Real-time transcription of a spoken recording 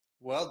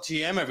Well,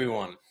 GM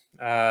everyone,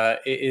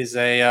 it is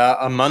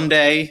a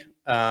Monday,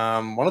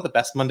 one of the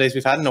best Mondays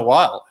we've had in a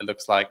while. It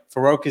looks like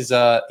Farokh is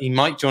he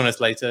might join us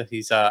later.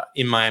 He's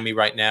in Miami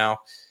right now.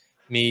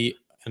 Me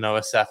and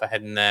OSF are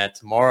heading there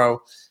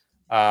tomorrow.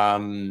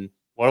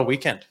 What a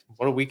weekend!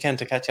 What a weekend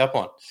to catch up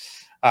on.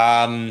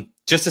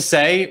 Just to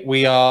say,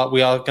 we are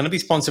going to be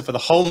sponsored for the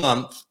whole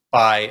month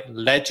by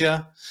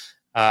Ledger.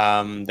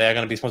 They're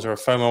going to be sponsored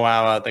for Fomo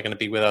Hour. They're going to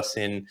be with us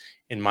in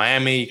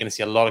Miami. You're going to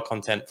see a lot of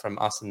content from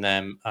us and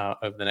them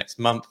over the next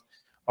month.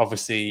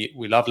 Obviously,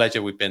 we love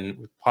Ledger. We've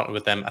partnered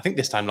with them. I think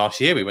this time last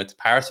year we went to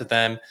Paris with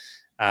them,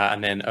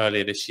 and then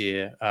earlier this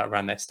year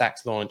around their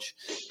Stacks launch.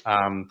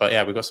 But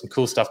yeah, we've got some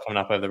cool stuff coming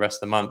up over the rest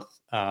of the month.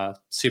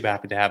 Super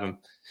happy to have them.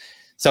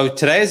 So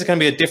today is going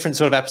to be a different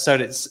sort of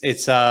episode.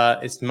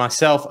 It's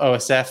myself,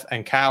 OSF,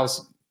 and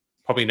Cal's.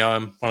 Probably know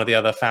him, one of the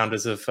other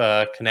founders of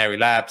Canary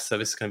Labs. So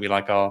this is going to be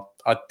like our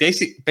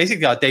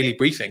basically our daily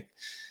briefing.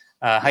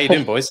 How you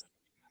doing, boys?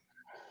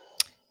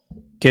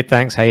 Good,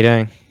 thanks. How you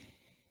doing?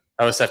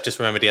 OSF just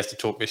remembered he has to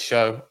talk this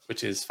show,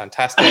 which is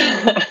fantastic.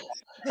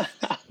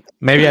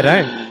 Maybe I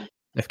don't.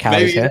 If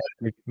Callie's here,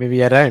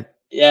 maybe I don't.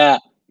 Yeah,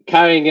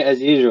 carrying it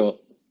as usual.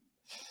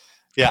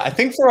 Yeah, I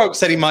think Farokh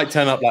said he might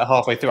turn up like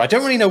halfway through. I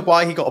don't really know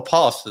why he got a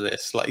pass for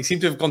this. Like he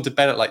seemed to have gone to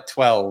bed at like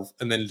 12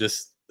 and then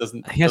just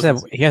doesn't. He has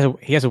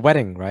a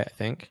wedding, right? I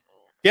think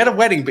he had a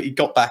wedding, but he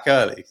got back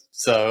early,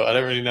 so I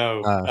don't really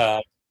know.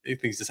 I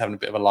think he's just having a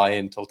bit of a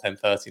lie-in until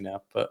 10:30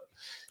 now, but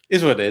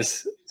is what it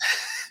is.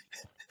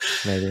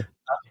 Maybe.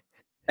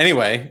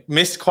 Anyway,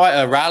 missed quite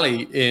a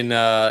rally in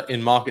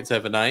markets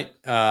overnight.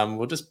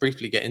 We'll just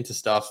briefly get into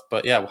stuff,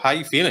 but yeah, how are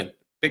you feeling?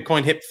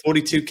 Bitcoin hit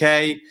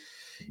 42K.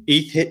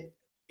 ETH hit.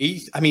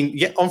 I mean,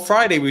 yeah. On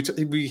Friday, we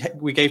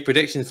gave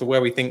predictions for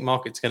where we think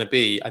market's going to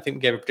be. I think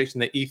we gave a prediction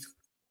that ETH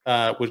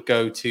would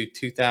go to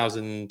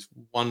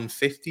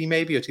 2,150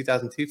 maybe, or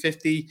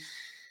 2,250.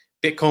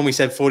 Bitcoin, we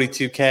said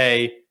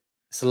 42K.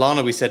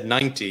 Solana, we said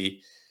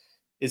 90.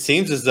 It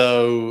seems as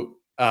though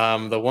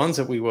the ones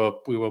that we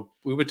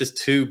were just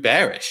too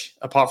bearish,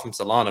 apart from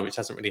Solana, which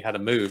hasn't really had a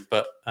move,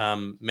 but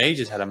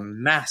Majors had a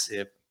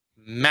massive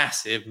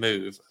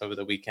move over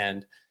the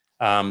weekend.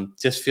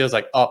 Just feels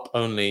like up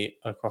only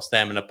across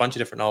them and a bunch of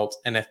different alts,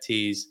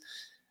 NFTs.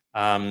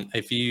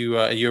 If you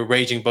are you a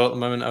raging bull at the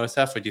moment,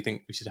 OSF, or do you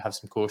think we should have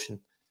some caution?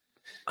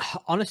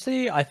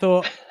 Honestly, I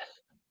thought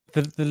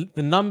the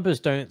numbers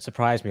don't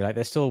surprise me. Like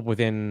they're still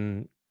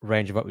within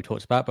range of what we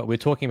talked about, but we're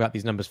talking about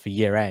these numbers for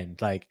year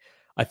end. Like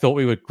I thought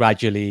we would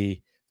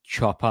gradually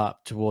chop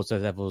up towards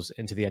those levels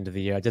into the end of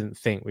the year. I didn't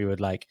think we would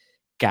like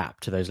gap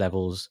to those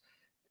levels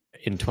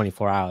in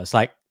 24 hours.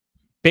 Like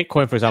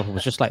Bitcoin, for example,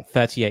 was just like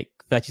 37K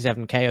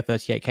or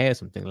 38K or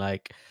something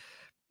like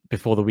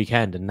before the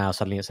weekend, and now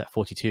suddenly it's at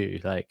 42.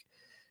 Like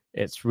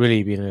it's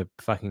really been a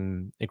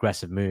fucking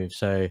aggressive move.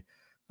 So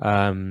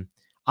I'm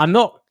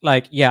not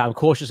like, yeah, I'm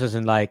cautious as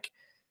in like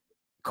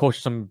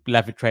cautious on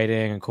leverage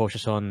trading and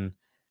cautious on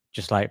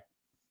just like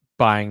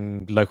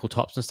buying local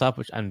tops and stuff,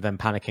 and then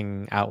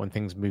panicking out when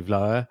things move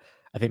lower.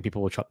 I think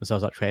people will chop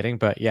themselves up trading.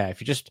 But yeah,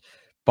 if you just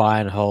buy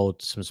and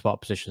hold some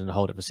spot positions and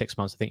hold it for 6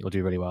 months, I think you'll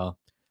do really well.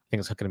 I think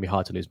it's going to be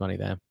hard to lose money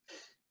there.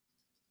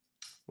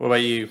 What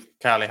about you,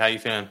 Callie? How are you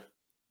feeling?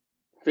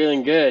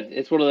 Feeling good.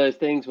 It's one of those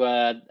things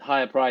where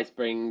higher price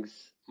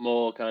brings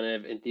more kind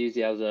of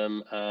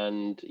enthusiasm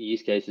and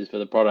use cases for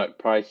the product.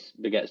 Price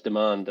begets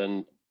demand,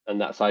 and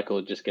that cycle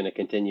is just going to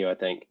continue, I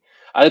think.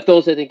 I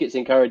also think it's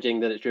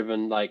encouraging that it's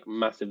driven like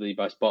massively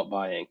by spot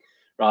buying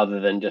rather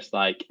than just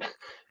like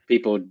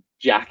people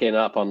jacking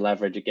up on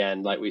leverage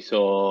again, like we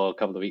saw a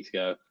couple of weeks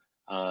ago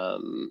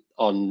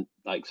on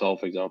like Sol,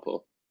 for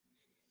example.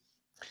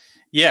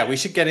 Yeah, we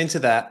should get into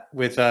that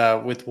with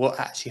what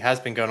actually has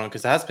been going on,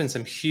 because there has been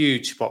some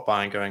huge spot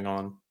buying going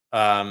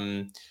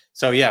on.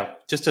 So yeah,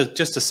 just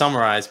to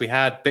summarize, we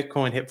had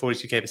Bitcoin hit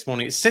 42K this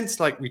morning. It's since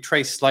like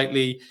retraced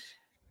slightly.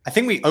 I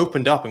think we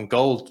opened up and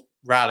gold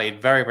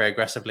rallied very, very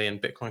aggressively,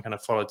 and Bitcoin kind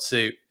of followed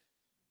suit.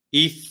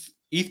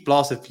 ETH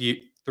blasted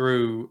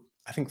through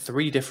I think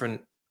 3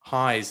 different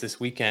highs this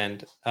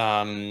weekend,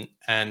 and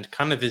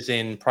kind of is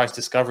in price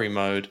discovery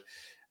mode.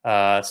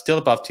 Still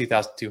above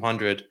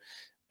 2,200.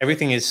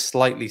 Everything is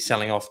slightly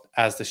selling off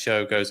as the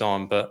show goes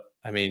on, but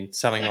I mean,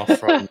 selling off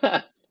from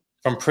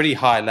pretty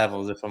high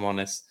levels, if I'm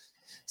honest.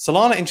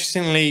 Solana,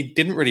 interestingly,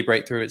 didn't really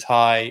break through its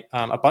high.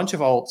 A bunch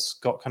of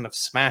alts got kind of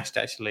smashed,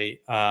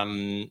 actually.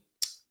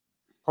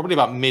 Probably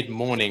about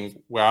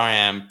mid-morning where I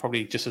am,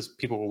 probably just as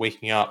people were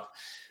waking up.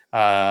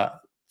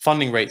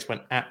 Funding rates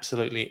went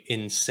absolutely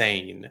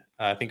insane.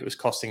 I think it was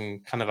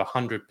costing kind of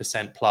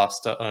 100%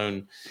 plus to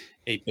own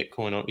a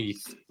Bitcoin or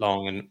ETH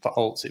long, and for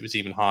alts it was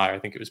even higher. I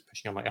think it was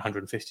pushing on like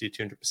 150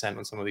 to 200%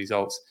 on some of these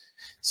alts.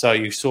 So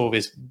you saw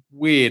this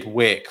weird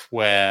wick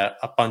where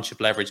a bunch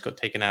of leverage got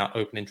taken out,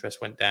 open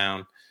interest went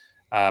down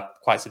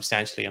quite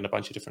substantially on a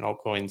bunch of different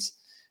altcoins.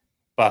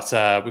 But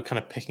we're kind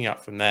of picking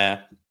up from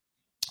there.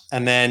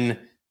 And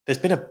then there's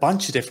been a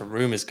bunch of different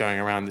rumors going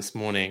around this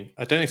morning.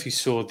 I don't know if you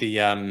saw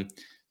the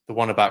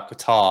one about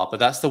QATAR, but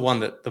that's the one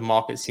that the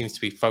market seems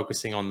to be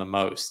focusing on the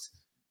most.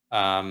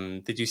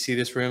 Did you see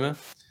this rumor?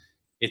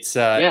 It's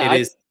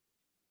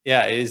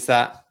Yeah, it is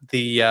that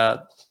the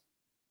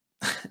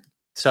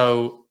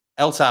so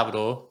El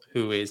Salvador,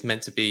 who is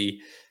meant to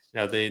be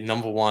the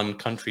number one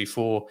country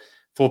for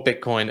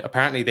Bitcoin,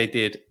 apparently they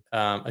did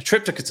a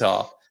trip to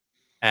Qatar,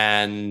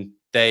 and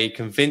they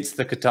convinced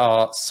the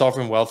Qatar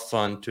Sovereign Wealth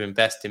Fund to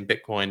invest in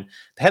Bitcoin.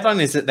 The headline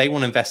is that they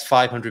want to invest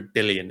 500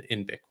 billion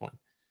in Bitcoin,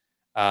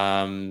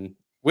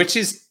 which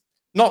is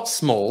not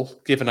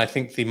small, given I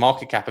think the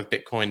market cap of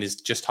Bitcoin is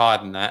just higher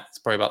than that. It's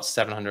probably about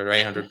 700 or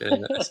 800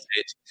 billion at this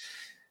stage.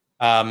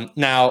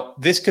 Now,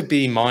 this could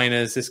be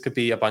miners, this could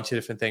be a bunch of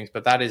different things,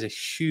 but that is a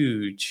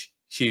huge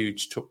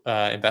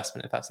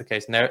investment if that's the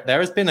case. And there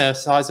has been a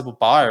sizable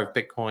buyer of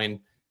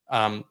Bitcoin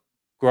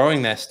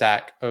growing their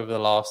stack over the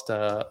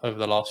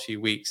last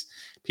few weeks.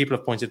 People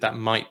have pointed that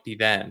might be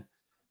them.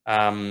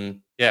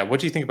 What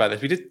do you think about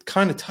this? We did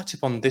kind of touch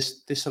upon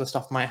this sort of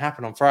stuff might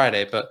happen on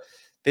Friday, but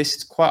this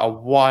is quite a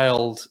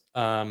wild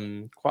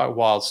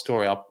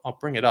story. I'll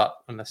bring it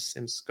up unless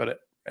Sim's got it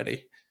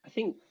ready. I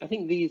think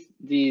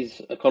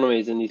these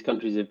economies in these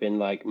countries have been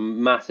like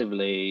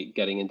massively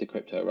getting into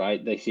crypto,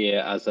 right? They see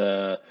it as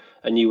a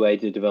new way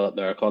to develop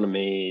their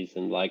economies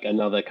and like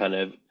another kind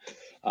of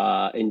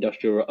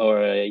industrial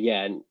or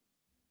a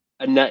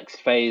next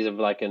phase of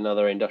like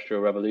another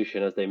industrial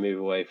revolution as they move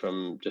away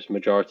from just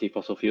majority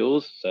fossil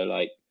fuels. So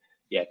like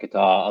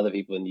Qatar, other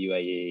people in the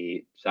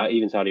UAE,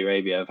 even Saudi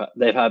Arabia,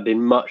 they've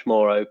been much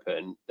more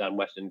open than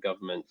Western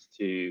governments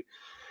to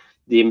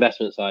the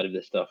investment side of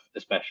this stuff,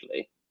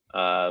 especially.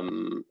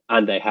 And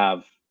they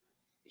have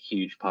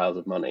huge piles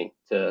of money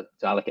to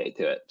allocate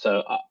to it.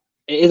 So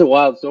it is a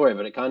wild story,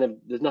 but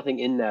there's nothing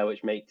in there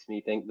which makes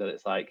me think that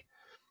it's like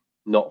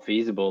not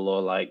feasible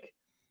or like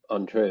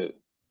untrue.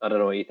 I don't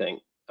know what you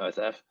think,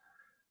 OSF.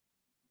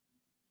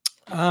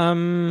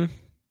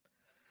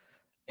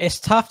 It's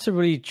tough to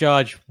really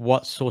judge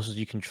what sources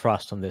you can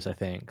trust on this. I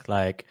think,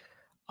 like,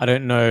 I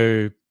don't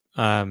know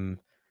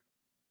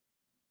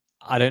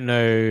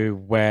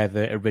where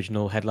the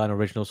original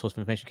source of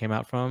information came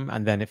out from,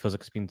 and then it feels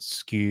like it's been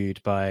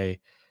skewed by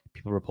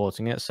people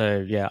reporting it.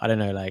 So yeah, I don't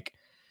know. Like,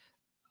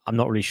 I'm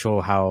not really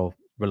sure how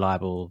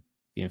reliable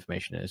the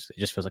information is. It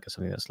just feels like it's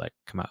something that's like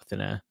come out of thin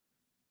air.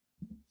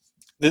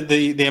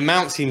 The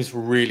amount seems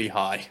really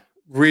high,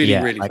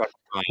 really like,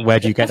 high. Where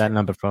do you get that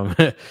number from?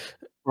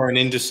 For an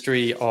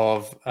industry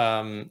of,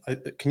 can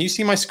you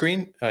see my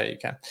screen? You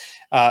can.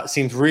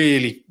 Seems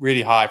really,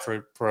 really high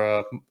for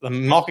the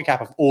market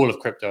cap of all of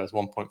crypto is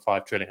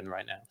 1.5 trillion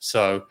right now.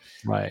 So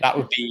that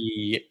would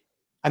be,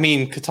 I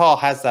mean, Qatar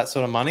has that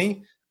sort of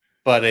money,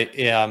 but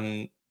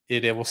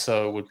it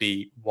also would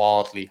be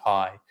wildly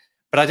high.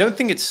 But I don't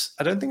think it's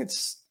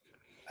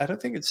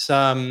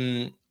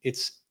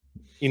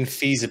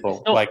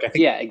infeasible. Like I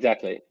think,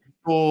 exactly.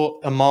 Or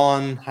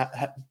Oman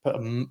put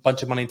a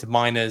bunch of money into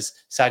miners.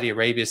 Saudi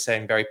Arabia is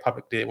saying very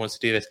publicly it wants to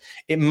do this.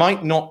 It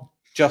might not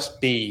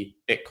just be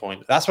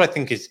Bitcoin. That's what I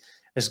think has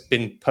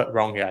been put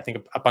wrong here. I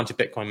think a bunch of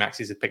Bitcoin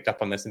maxis have picked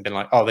up on this and been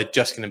like, oh, they're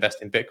just going to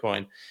invest in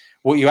Bitcoin.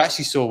 What you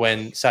actually saw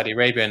when Saudi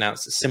Arabia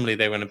announced that similarly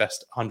they were going to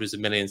invest hundreds of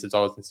millions of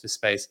dollars into this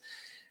space,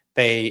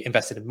 they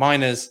invested in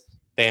miners.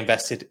 They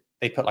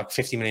put like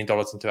 $50 million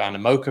into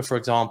Animoca, for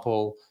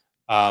example.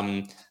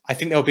 I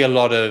think there'll be a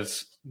lot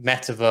of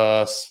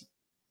metaverse,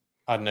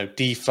 I don't know,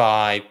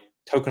 DeFi,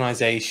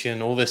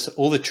 tokenization,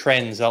 all the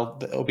trends.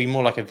 It'll be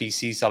more like a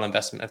VC style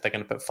investment if they're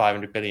going to put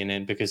 500 billion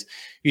in, because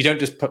you don't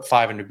just put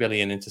 500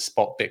 billion into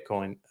spot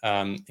Bitcoin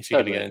if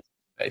you're going to get into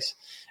the space.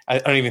 I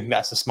don't even think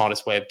that's the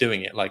smartest way of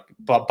doing it. Like,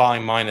 but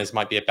buying miners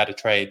might be a better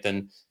trade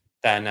than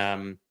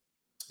trying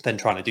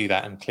to do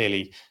that. And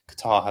clearly,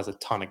 Qatar has a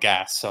ton of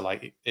gas, so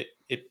like it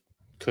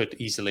could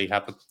easily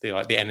have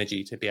the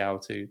energy to be able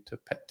to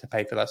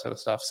pay for that sort of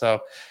stuff. So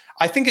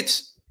I think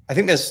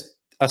there's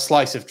a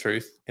slice of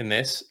truth in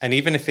this, and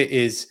even if it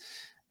is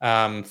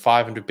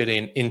 500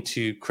 billion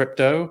into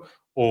crypto,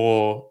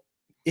 or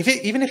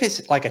even if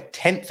it's like a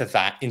tenth of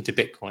that into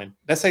Bitcoin,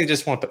 let's say you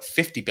just want to put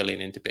 50 billion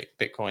into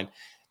Bitcoin,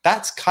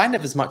 that's kind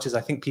of as much as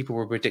I think people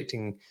were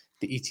predicting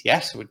the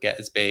ETFs would get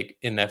as big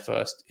in their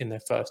first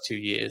 2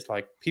 years.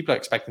 Like, people are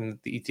expecting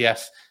the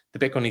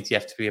Bitcoin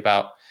ETF to be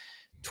about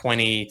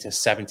 20 to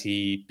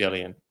 70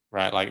 billion,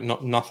 right? Like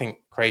nothing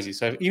crazy.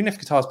 So even if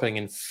Qatar's putting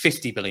in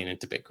 50 billion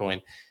into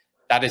Bitcoin,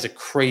 that is a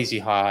crazy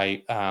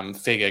high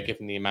figure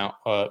given the amount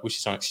which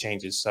is on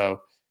exchanges.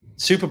 So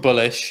super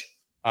bullish.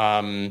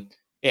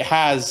 It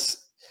has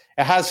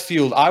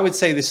fueled. I would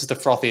say this is the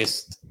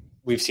frothiest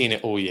we've seen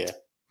it all year,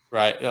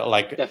 right?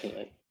 Like,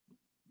 definitely.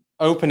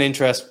 Open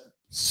interest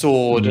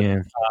soared,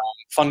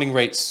 funding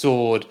rates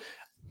soared.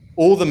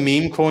 All the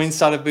meme coins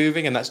started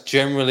moving, and that's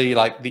generally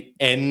like the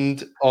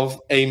end of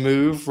a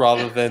move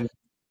rather than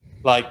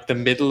like the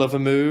middle of a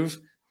move.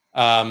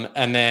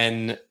 And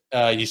then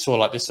you saw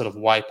like this sort of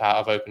wipeout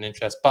of open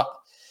interest. But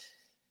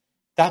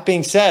that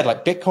being said,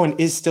 like, Bitcoin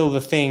is still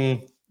the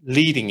thing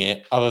leading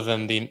it, other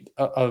than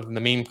the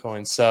meme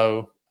coins.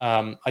 So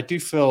I do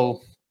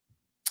feel,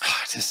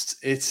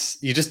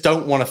 you just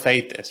don't want to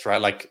fade this,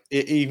 right? Like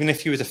even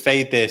if you were to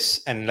fade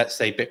this and let's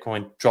say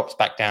Bitcoin drops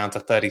back down to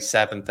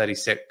 37,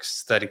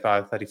 36,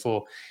 35,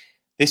 34,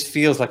 this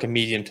feels like a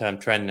medium-term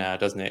trend now,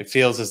 doesn't it? It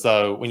feels as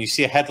though when you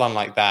see a headline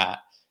like that,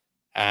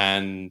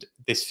 and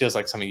this feels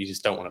like something you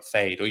just don't want to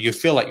fade, or you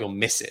feel like you'll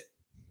miss it.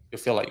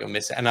 You'll feel like you'll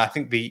miss it. And I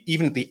think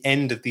even at the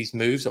end of these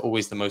moves are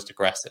always the most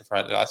aggressive,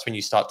 right? That's when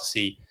you start to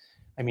see,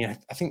 I mean,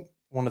 I think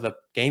one of the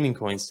gaming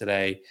coins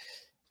today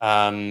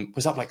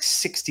was up like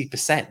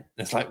 60%.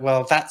 It's like,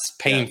 well, that's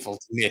painful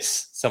to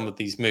miss some of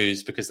these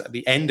moves, because at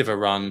the end of a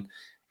run,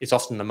 it's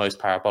often the most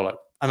parabolic.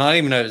 And I don't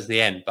even know it was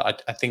the end,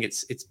 but I think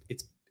it's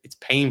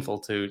painful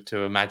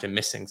to imagine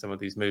missing some of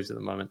these moves at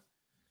the moment.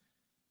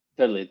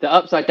 Totally. The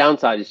upside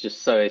downside is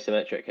just so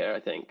asymmetric here, I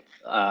think.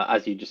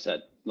 As you just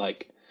said,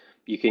 like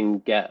you can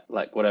get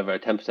like whatever, a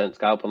 10%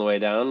 scalp on the way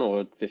down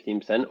or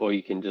 15%, or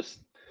you can just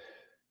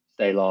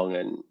stay long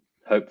and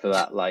hope for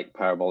that like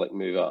parabolic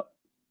move up.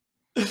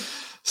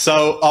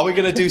 So are we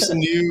going to do some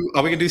new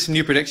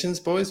predictions,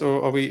 boys,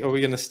 or are we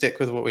going to stick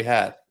with what we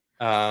had?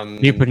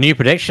 New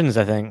predictions,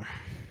 I think.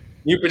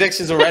 New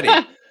predictions already.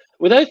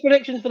 Were those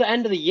predictions for the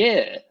end of the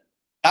year?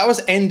 That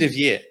was end of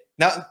year.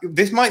 Now,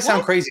 this might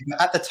sound crazy,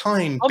 but at the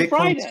time, on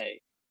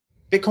Friday,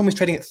 Bitcoin was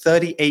trading at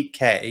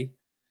 38K.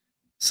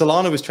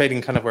 Solana was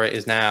trading kind of where it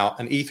is now,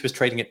 and ETH was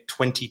trading at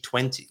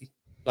 2020.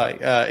 Like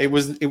it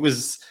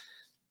was.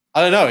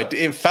 I don't know.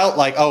 It felt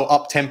like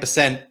up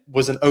 10%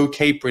 was an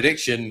okay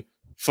prediction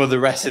for the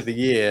rest of the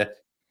year,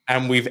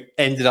 and we've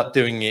ended up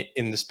doing it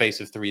in the space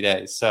of 3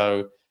 days.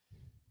 So,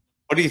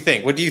 what do you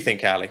think? What do you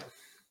think, Ali?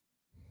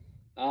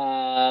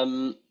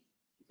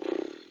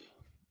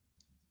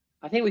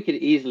 I think we could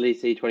easily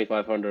see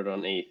 2,500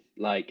 on ETH,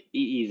 like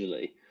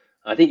easily.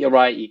 I think you're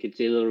right. You could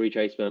see a little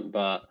retracement,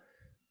 but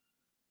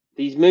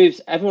these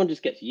moves, everyone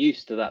just gets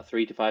used to that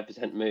 3 to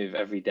 5% move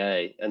every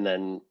day, and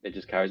then it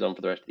just carries on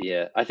for the rest of the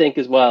year. I think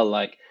as well,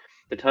 like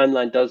the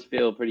timeline does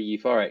feel pretty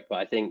euphoric, but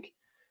I think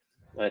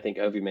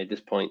Ovi made this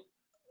point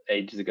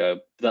ages ago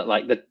that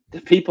like the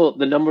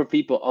number of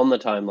people on the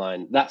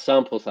timeline, that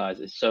sample size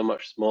is so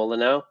much smaller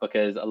now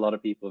because a lot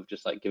of people have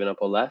just like given up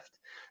or left.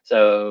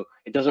 So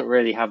it doesn't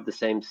really have the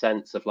same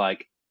sense of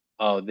like,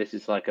 oh, this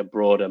is like a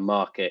broader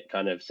market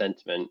kind of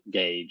sentiment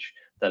gauge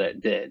that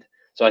it did.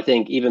 So I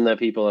think even though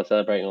people are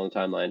celebrating on the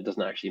timeline, it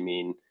doesn't actually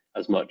mean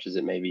as much as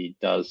it maybe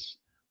does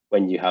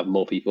when you have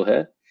more people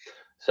here.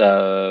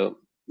 So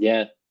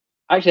yeah,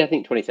 actually I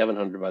think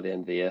 2,700 by the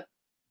end of the year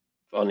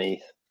on ETH.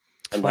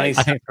 And like,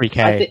 I think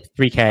 3K.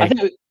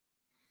 3K.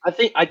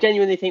 I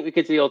genuinely think we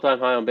could see all-time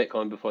high on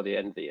Bitcoin before the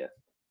end of the year.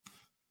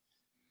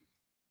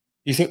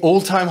 You think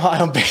all-time high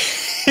on Bitcoin?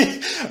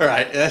 All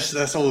right,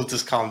 let's all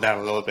just calm down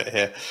a little bit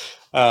here.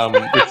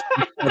 It's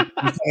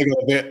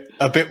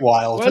a bit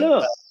wild. Why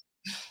not?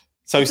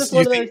 So it's just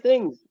one of those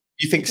things.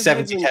 You think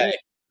 70K?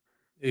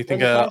 You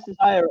think when the price is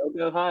higher, it'll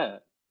go higher.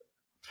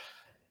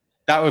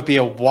 That would be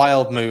a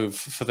wild move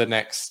for the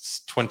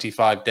next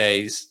 25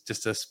 days.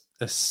 Just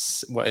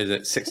what is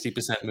it?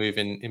 60% move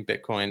in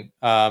Bitcoin.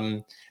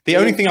 The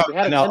only thing we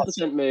had a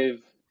 10%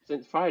 move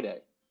since Friday.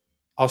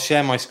 I'll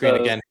share my screen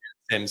again,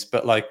 Sims.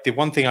 But like the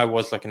one thing I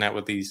was looking at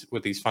with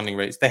these funding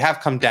rates, they have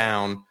come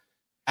down.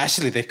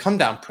 Actually, they've come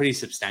down pretty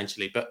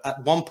substantially. But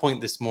at one point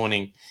this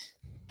morning,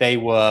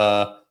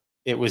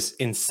 it was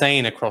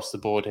insane across the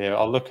board here.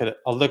 I'll look at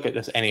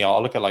this NER.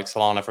 I'll look at like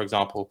Solana, for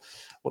example,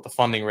 what the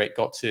funding rate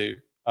got to.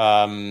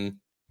 So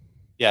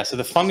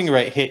the funding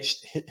rate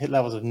hit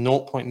levels of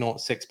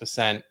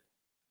 0.06%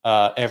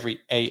 every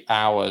 8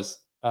 hours.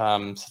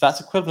 So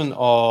that's equivalent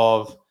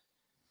of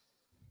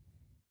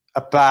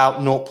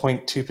about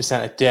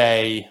 0.2% a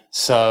day.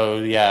 So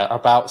yeah,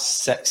 about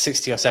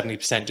 60 or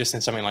 70% just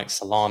in something like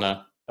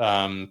Solana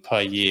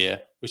per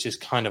year, which is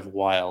kind of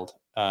wild.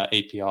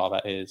 APR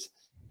that is.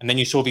 And then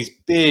you saw these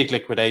big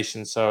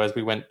liquidations. So as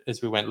we went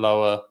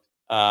lower,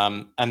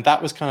 and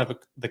that was kind of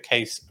the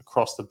case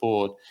across the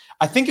board.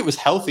 I think it was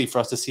healthy for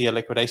us to see a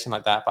liquidation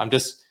like that, but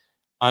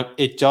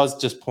it does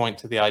just point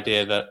to the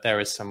idea that there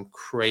is some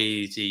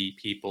crazy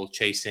people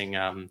chasing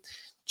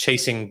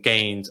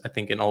gains, I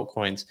think, in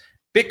altcoins.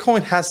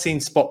 Bitcoin has seen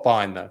spot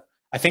buying though.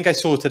 I think I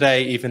saw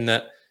today even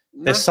that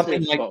there's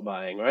something like spot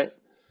buying, right?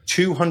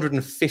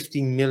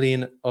 250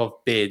 million of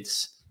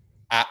bids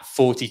at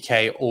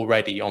 40K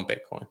already on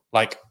Bitcoin.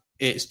 Like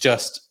it's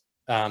just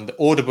the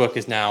order book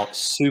is now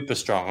super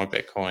strong on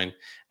Bitcoin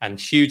and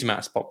huge amount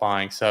of spot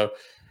buying. So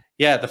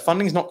yeah, the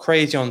funding's not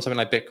crazy on something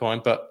like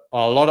Bitcoin, but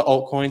a lot of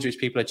altcoins which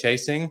people are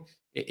chasing,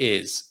 it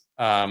is.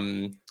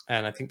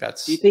 And I think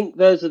that's... Do you think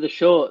those are the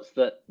shorts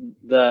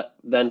that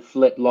then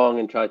flip long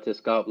and try to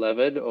scalp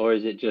levered, or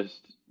is it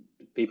just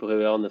people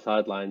who are on the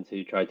sidelines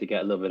who tried to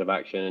get a little bit of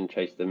action and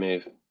chase the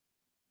move?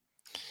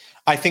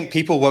 I think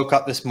people woke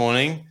up this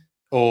morning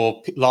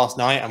or last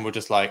night and were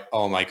just like,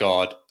 oh my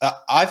God.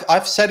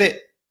 I've said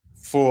it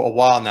for a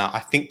while now. I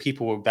think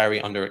people were very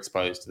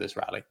underexposed to this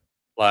rally.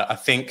 Like I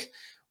think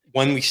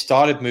when we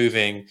started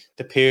moving,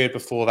 the period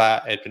before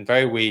that had been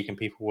very weak and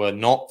people were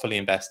not fully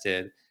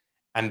invested.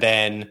 And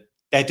then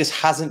there just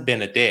hasn't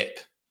been a dip.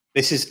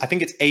 I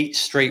think it's 8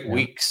 straight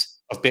weeks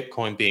of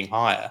Bitcoin being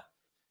higher.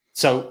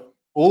 So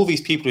all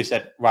these people who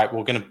said, right,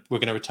 we're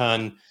gonna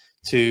return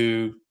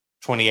to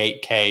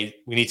 28K.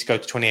 We need to go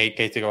to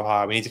 28K to go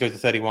higher. We need to go to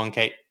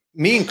 31K,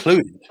 me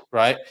included,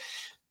 right?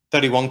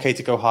 31K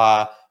to go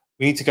higher.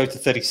 We need to go to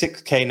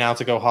 36K now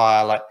to go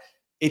higher. Like,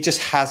 it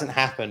just hasn't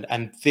happened.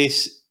 And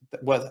this,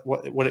 what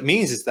it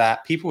means is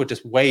that people were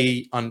just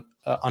way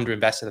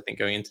underinvested, I think,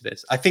 going into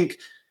this. I think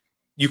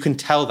you can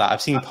tell that.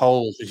 I've seen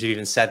polls which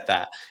even said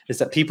that, is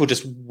that people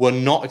just were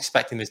not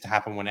expecting this to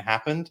happen when it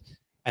happened.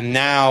 And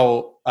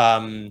now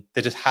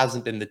there just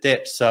hasn't been the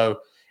dip. So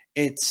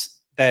it's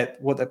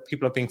that what the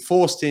people are being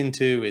forced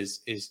into is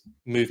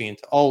moving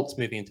into alts,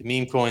 moving into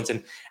meme coins,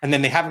 and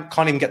then they can't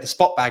even get the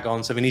spot bag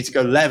on, so we need to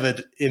go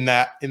levered in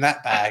that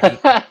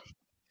bag.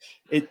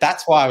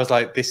 That's why I was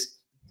like, this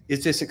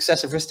is just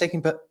excessive risk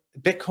taking. But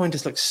Bitcoin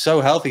just looks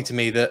so healthy to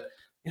me that,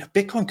 you know,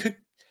 Bitcoin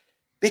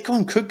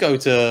could go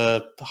to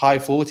the high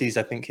 40s.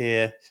 I think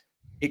here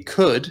it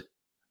could,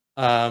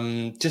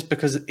 just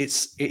because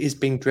it is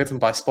being driven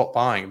by spot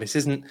buying. This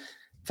isn't,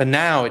 for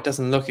now, it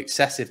doesn't look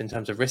excessive in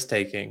terms of risk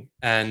taking.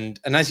 And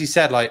as you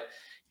said, like,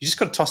 you just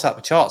got to toss out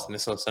the charts in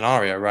this sort of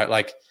scenario, right?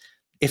 Like,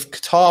 if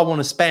Qatar want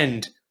to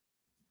spend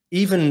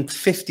even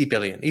 50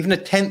 billion, even a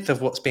tenth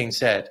of what's being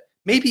said,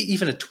 maybe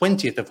even a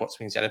 20th of what's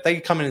being said, if they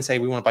come in and say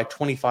we want to buy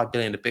 25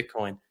 billion of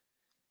Bitcoin,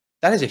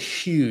 that is a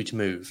huge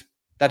move.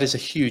 That is a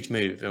huge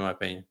move, in my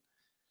opinion.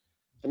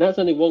 And that's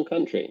only one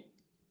country.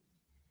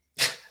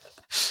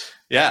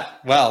 Yeah,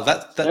 well,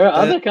 there are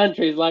other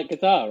countries like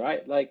Qatar,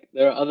 right? Like,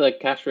 there are other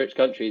cash-rich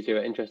countries who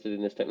are interested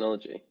in this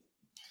technology.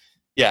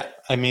 Yeah,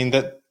 I mean,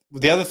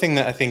 the other thing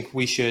that I think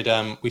we should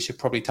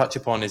probably touch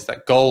upon is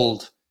that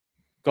gold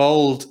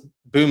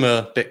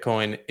boomer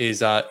Bitcoin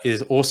is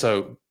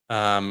also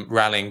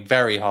rallying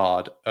very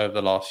hard over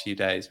the last few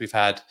days. We've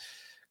had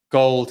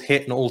gold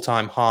hit an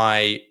all-time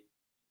high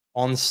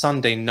on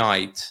Sunday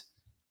night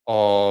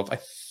of, I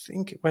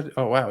think,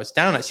 oh wow, it's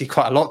down actually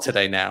quite a lot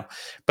today now.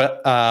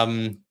 But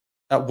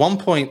at one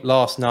point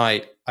last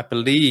night, I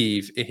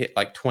believe it hit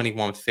like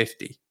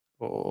 2150,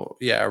 or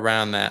yeah,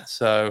 around that.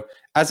 So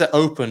as it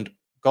opened,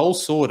 gold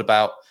soared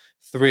about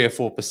 3 or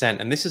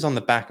 4%, and this is on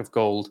the back of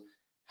gold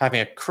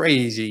having a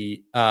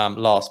crazy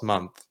last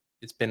month.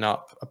 It's been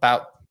up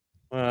about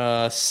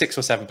 6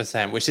 or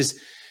 7%, which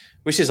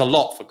is a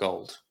lot for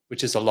gold,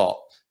 which is a lot.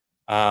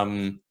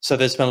 So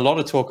there's been a lot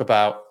of talk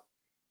about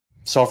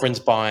sovereigns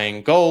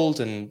buying gold,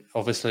 and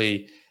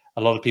obviously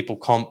a lot of people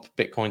comp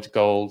Bitcoin to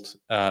gold,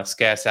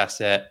 scarce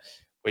asset,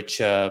 which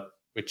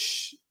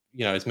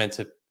you know is meant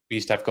to, we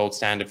used to have gold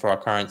standard for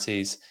our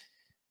currencies,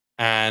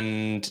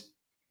 and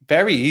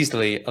very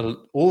easily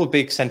all the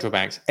big central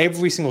banks,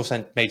 every single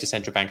major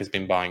central bank has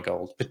been buying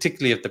gold,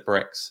 particularly of the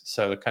BRICS.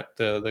 So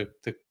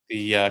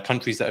the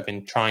countries that have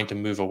been trying to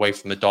move away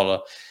from the dollar,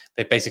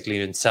 they've basically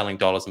been selling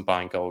dollars and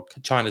buying gold.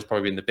 China's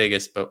probably been the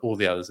biggest, but all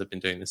the others have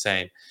been doing the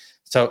same.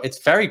 So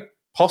it's very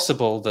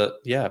possible that,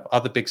 yeah,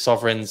 other big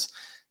sovereigns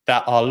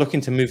that are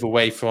looking to move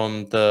away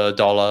from the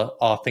dollar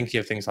are thinking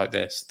of things like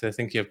this. They're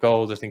thinking of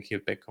gold, they're thinking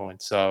of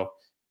Bitcoin. So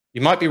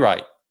you might be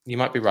right. You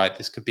might be right.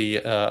 This could be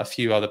a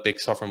few other big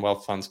sovereign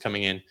wealth funds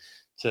coming in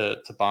to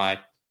buy.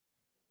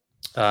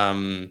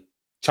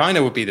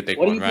 China would be the big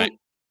one, right?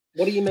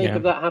 What do you make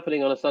of that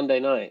happening on a Sunday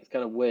night? It's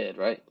kind of weird,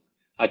 right?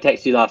 I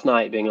texted you last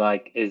night being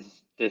like, is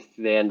this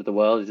the end of the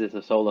world? Is this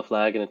a solar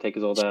flare going to take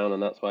us all down?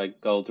 And that's why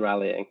gold's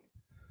rallying.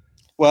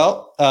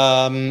 Well,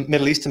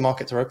 Middle Eastern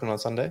markets are open on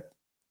Sunday,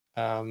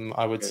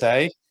 I would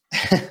say.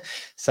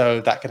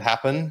 So that could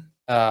happen.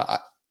 A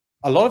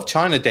lot of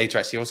China data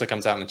actually also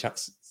comes out on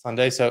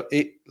Sunday. So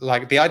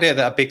like the idea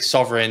that a big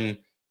sovereign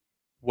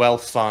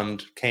wealth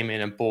fund came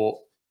in and bought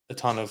a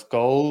ton of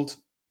gold,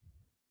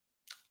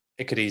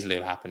 it could easily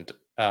have happened.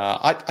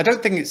 I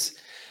don't think it's,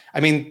 I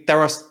mean,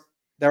 there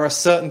are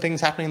certain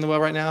things happening in the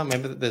world right now.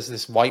 Maybe there's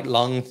this white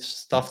lung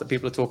stuff that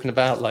people are talking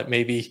about. Like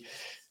maybe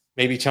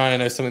China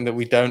knows something that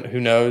we don't. Who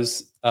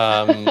knows?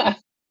 But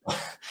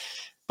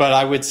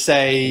I would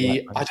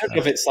say I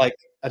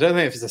don't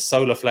know if it's a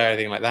solar flare or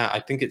anything like that. I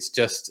think it's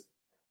just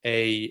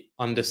a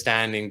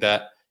understanding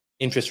that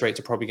interest rates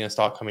are probably going to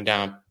start coming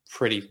down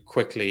pretty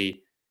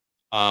quickly,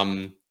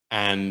 and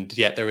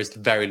yet there is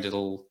very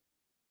little.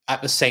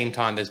 At the same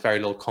time, there's very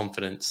little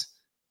confidence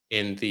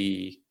in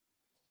the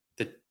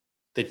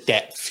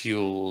debt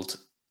fueled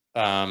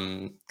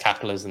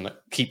capitalism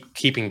that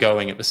keeping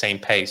going at the same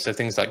pace. So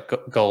things like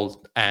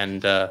gold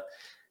and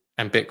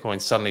Bitcoin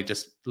suddenly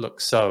just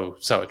look so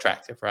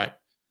attractive, right?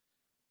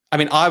 I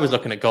mean, I was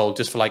looking at gold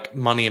just for like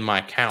money in my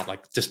account,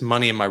 like just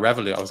money in my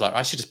Revolut. I was like,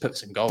 I should just put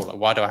this in gold. Like,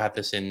 why do I have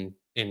this in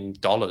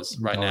dollars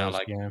right now?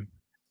 Like,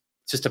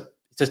 it's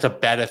just a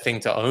better thing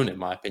to own, in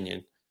my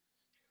opinion.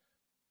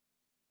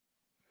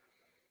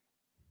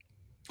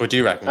 What do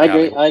you reckon? I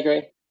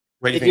agree.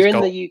 If you're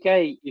in the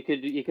UK,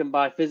 you can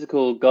buy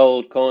physical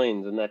gold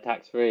coins and they're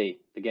tax free,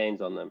 the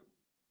gains on them.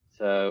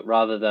 So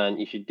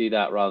you should do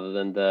that rather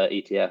than the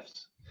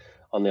ETFs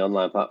on the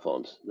online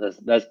platforms.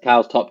 There's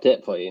Cal's top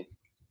tip for you.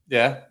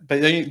 Yeah,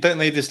 but don't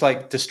they just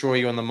like destroy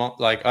you on the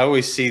like? I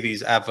always see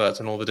these adverts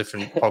on all the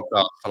different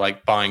podcasts for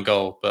like buying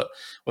gold, but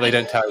what they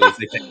don't tell you is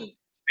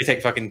they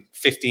take fucking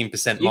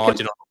 15%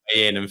 margin on the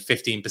way in and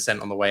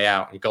 15% on the way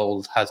out, and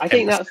gold has. I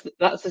think that's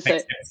the same.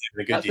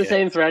 That's the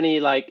same for any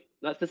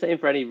that's the same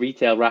for any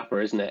retail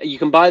wrapper, isn't it? You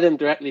can buy them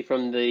directly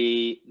from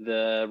the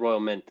Royal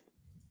Mint.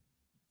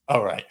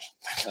 All right,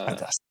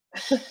 fantastic.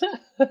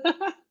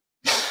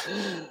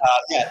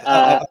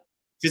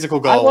 Physical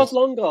gold. I was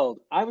long gold.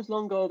 I was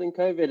long gold in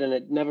COVID, and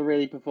it never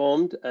really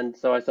performed, and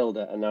so I sold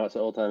it, and now it's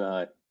at all-time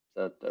high.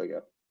 So there we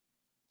go.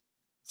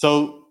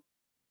 So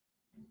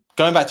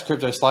going back to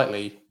crypto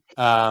slightly,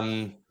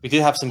 we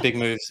did have some big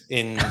moves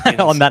in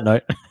on that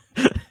note.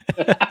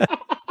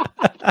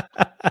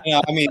 Yeah,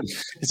 I mean,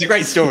 it's a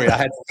great story. I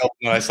had some gold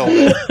when I sold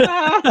it.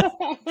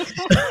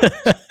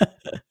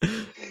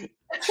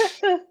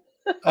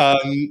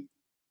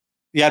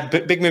 Yeah,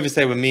 big moves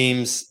there were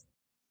memes,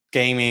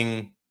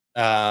 gaming,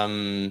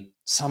 some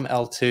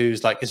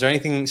L2s. Like, is there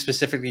anything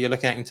specifically you're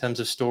looking at in terms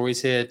of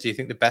stories here? Do you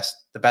think the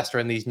best are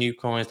in these new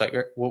coins? Like,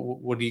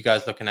 what are you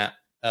guys looking at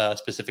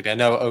specifically? I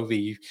know,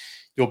 Ovi,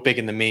 you're big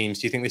in the memes.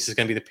 Do you think this is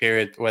going to be the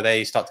period where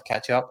they start to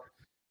catch up?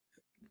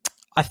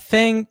 I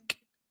think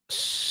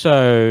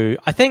so.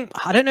 I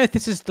don't know if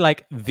this is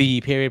like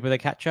the period where they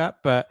catch up,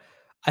 but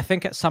I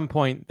think at some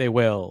point they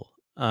will.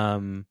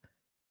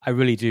 I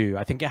really do.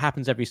 I think it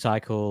happens every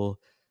cycle.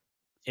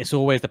 It's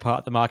always the part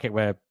of the market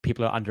where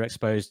people are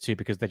underexposed to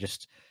because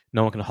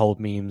no one can hold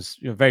memes.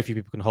 Very few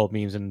people can hold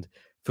memes and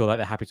feel like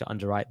they're happy to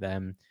underwrite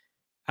them.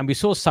 And we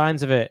saw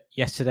signs of it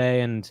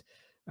yesterday. And,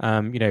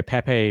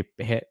 Pepe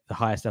hit the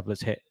highest level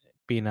it's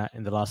been at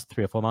in the last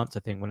 3 or 4 months,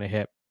 I think, when it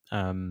hit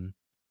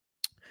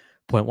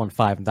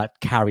 0.15, and that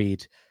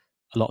carried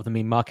a lot of the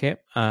meme market.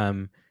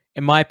 In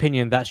my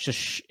opinion, that's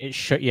just,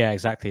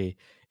 exactly.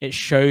 It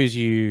shows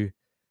you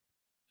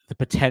the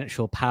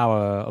potential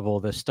power of all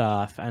this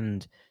stuff.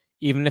 And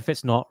even if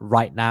it's not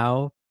right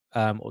now,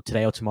 or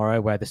today or tomorrow,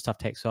 where this stuff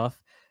takes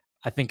off,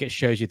 I think it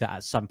shows you that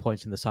at some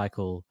point in the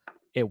cycle,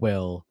 it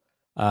will.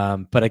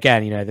 But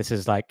again, this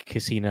is like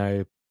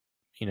casino.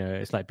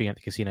 It's like being at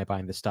the casino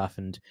buying this stuff,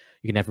 and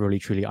you can never really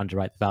truly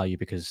underwrite the value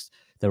because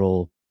they're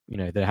all,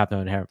 they have no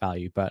inherent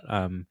value. But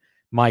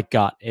my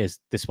gut is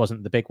this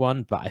wasn't the big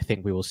one, but I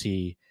think we will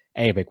see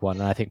a big one,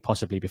 and I think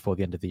possibly before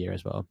the end of the year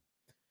as well.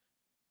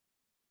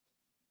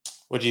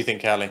 What do you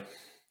think, Callie?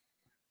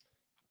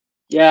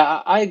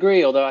 Yeah, I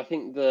agree. Although I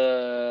think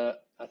a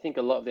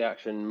lot of the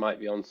action might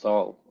be on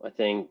Sol. I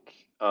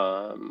think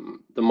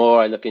the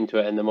more I look into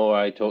it and the more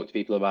I talk to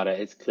people about it,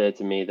 it's clear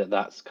to me that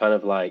that's kind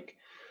of like,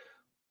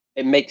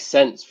 it makes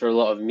sense for a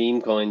lot of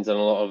meme coins and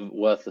a lot of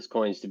worthless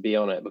coins to be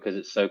on it because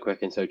it's so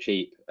quick and so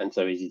cheap and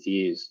so easy to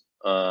use.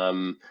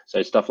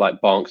 So stuff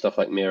like Bonk, stuff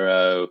like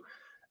Miro,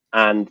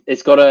 and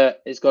it's got a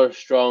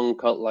strong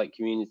cult-like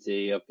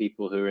community of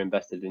people who are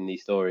invested in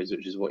these stories,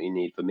 which is what you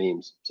need for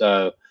memes.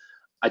 So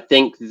I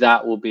think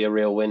that will be a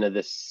real winner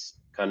this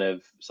kind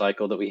of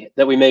cycle that we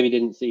maybe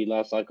didn't see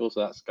last cycle.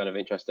 So that's kind of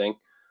interesting.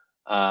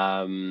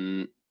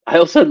 I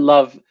also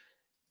love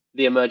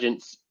the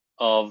emergence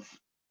of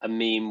a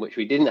meme which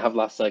we didn't have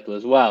last cycle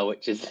as well,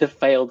 which is the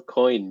failed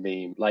coin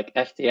meme, like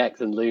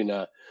FTX and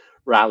Luna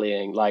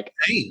rallying. Like,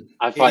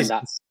 I find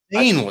that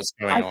insane. What's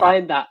going on? I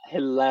find that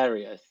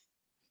hilarious.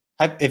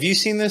 Have you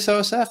seen this,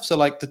 OSF? So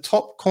like the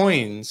top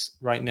coins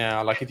right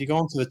now, like if you go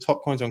onto the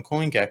top coins on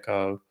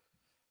CoinGecko,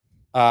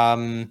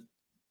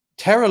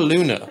 Terra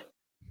Luna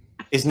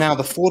is now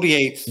the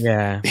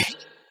 48th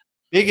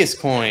biggest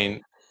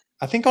coin.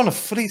 I think on a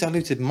fully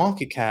diluted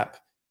market cap,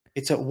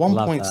 it's at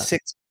 1.6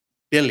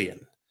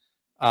 billion.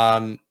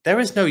 There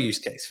is no use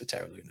case for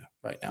Terra Luna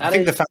right now. I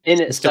think the fact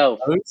in itself,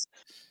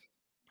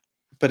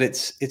 but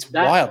it's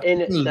that wild.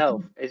 In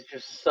itself is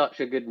just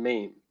such a good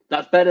meme.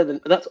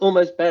 That's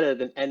almost better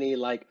than any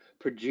like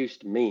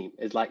produced meme.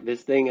 It's like,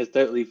 this thing has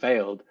totally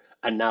failed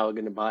and now we're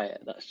gonna buy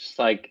it. That's just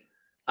like,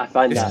 I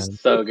find that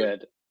so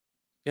good.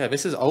 Yeah,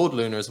 this is old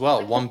Luna as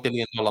well. $1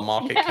 billion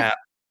market cap.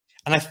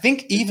 And I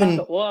think even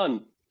the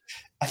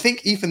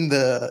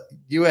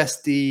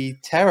USD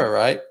Terra,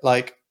 right?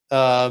 Like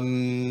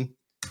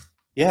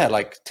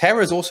like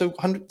Terra is also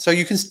 100. So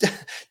you can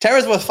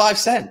Terra's worth 5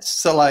 cents.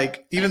 So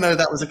like, even though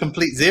that was a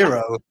complete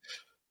zero,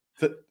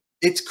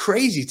 it's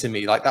crazy to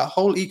me. Like that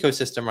whole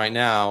ecosystem right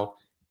now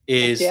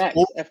is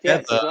FTX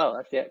as well.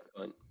 FTX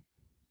coin.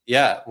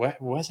 Yeah,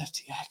 where's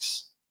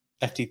FTX?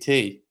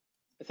 FTT.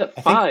 It's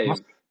at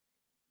 5.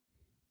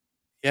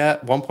 Yeah,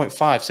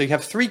 1.5. So you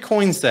have 3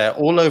 coins there,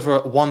 all over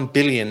 1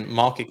 billion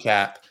market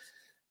cap,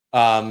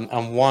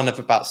 and one of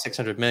about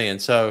 600 million.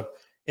 So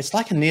it's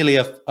like nearly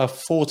a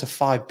 $4 to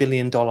 $5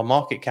 billion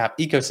market cap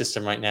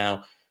ecosystem right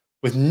now,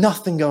 with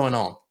nothing going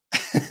on.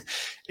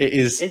 It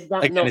is. Is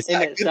that not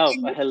in itself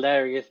a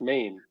hilarious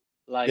meme?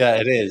 Like, yeah,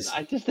 it is.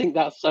 I just think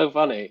that's so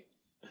funny.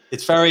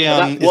 It's very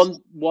that's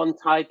one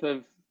type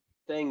of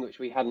thing which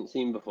we hadn't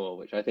seen before,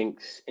 which I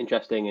think's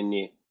interesting and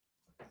new.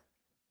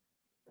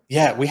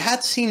 Yeah, we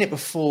had seen it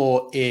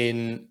before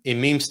in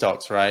meme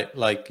stocks, right?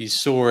 Like you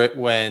saw it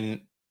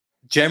when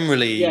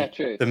generally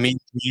the meme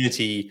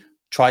community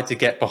tried to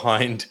get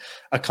behind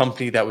a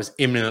company that was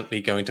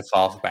imminently going to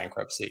file for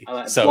bankruptcy. I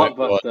like So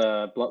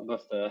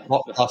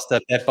Blockbuster,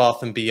 Bed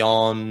Bath and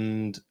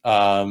Beyond,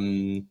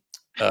 fucking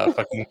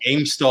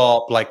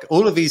GameStop, like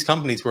all of these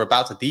companies were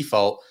about to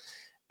default.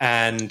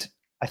 And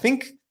I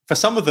think for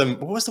some of them,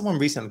 what was the one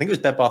recent? I think it was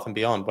Bed Bath and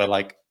Beyond, where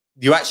like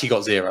you actually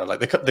got zero.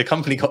 Like the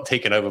company got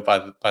taken over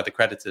by the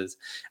creditors,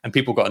 and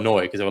people got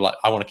annoyed because they were like,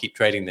 I want to keep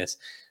trading this.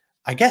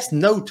 I guess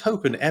no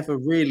token ever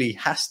really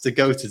has to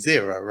go to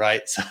zero,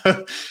 right?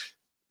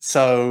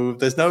 So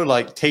there's no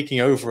like taking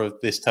over of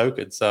this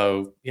token.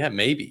 So yeah,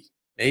 maybe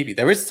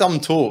there is some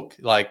talk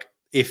like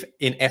if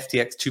in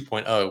FTX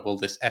 2.0 will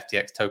this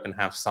FTX token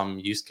have some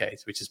use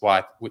case, which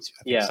I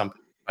think some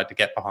people tried to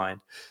get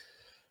behind.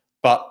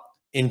 But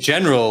in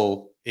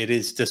general, it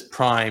is just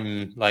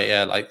prime,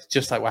 like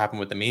just like what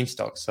happened with the meme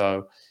stock.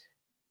 So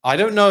I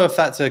don't know if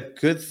that's a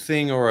good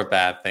thing or a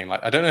bad thing.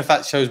 Like I don't know if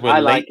that shows we're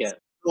late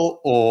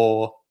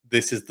or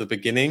this is the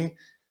beginning.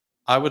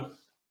 I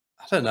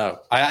don't know.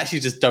 I actually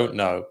just don't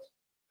know.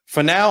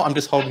 For now, I'm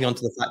just holding on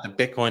to the fact that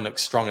Bitcoin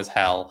looks strong as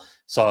hell.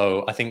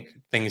 So I think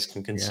things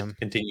can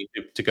continue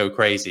to go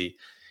crazy.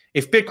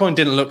 If Bitcoin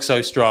didn't look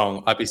so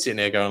strong, I'd be sitting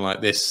here going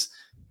like this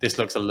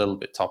looks a little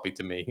bit toppy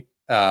to me.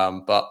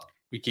 But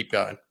we keep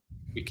going.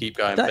 We keep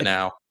going for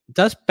now. It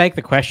does beg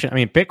the question. I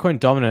mean, Bitcoin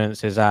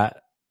dominance is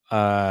at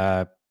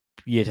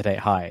year-to-date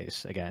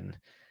highs again.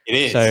 It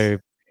is. So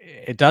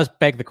it does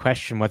beg the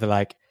question whether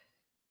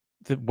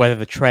whether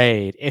the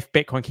trade, if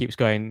Bitcoin keeps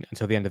going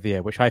until the end of the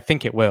year, which I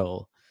think it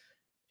will,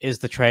 is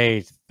the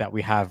trade that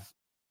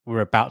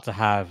we're about to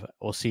have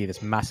or see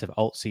this massive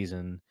alt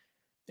season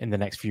in the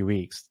next few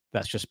weeks.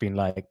 That's just been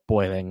like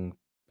boiling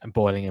and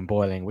boiling and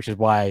boiling, which is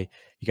why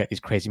you get these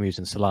crazy moves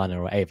in Solana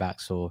or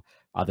AVAX or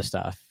other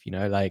stuff,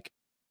 like.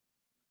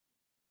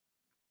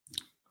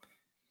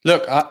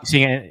 Look,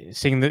 seeing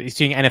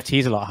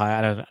NFTs a lot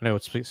higher. I know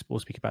we'll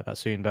speak about that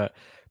soon, but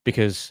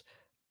because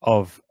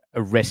of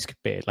a risk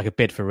bid, like a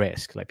bid for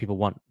risk, like people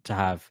want to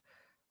have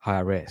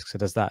higher risk. So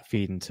does that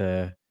feed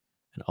into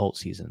an alt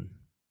season?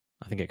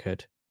 I think it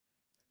could.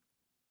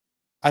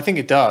 I think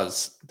it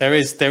does. There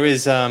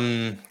is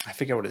I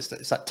forget what it's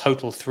that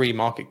total 3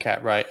 market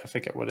cap, right? I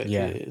forget what it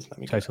is. Let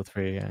me total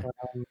 3, yeah.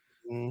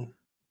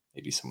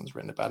 Maybe someone's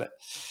written about it.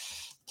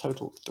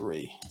 Total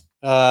 3.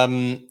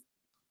 It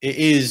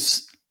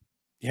is,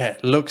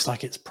 it looks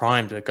like it's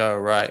primed to go,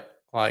 right?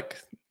 Like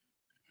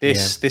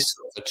this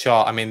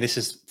chart. I mean, this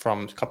is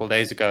from a couple of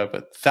days ago,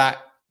 but that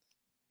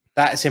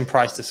is in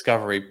price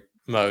discovery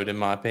mode, in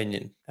my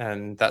opinion,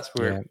 and that's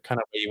kind of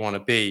where you want to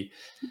be.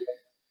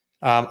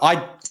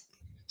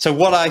 So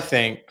what I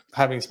think,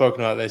 having spoken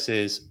about this,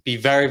 is be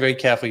very, very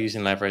careful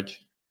using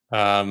leverage.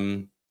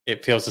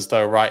 It feels as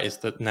though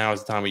now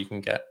is the time where you can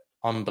get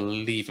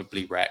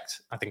unbelievably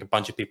wrecked. I think a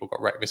bunch of people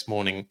got wrecked this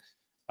morning.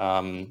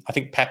 I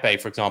think Pepe,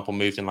 for example,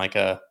 moved in like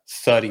a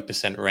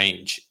 30%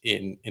 range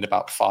in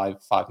about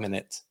five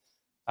minutes.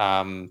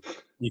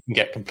 You can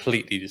get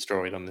completely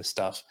destroyed on this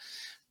stuff.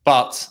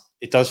 But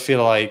it does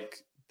feel like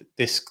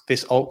this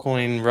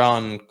altcoin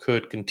run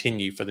could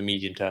continue for the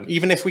medium term.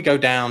 Even if we go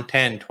down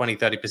 10, 20,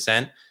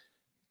 30%,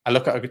 I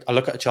look at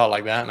a chart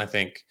like that and I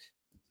think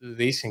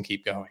these can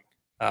keep going.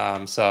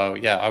 So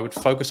yeah, I would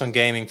focus on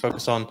gaming,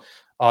 focus on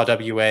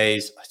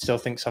RWAs. I still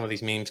think some of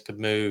these memes could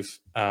move.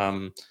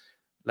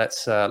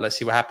 Let's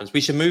see what happens.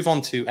 We should move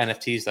on to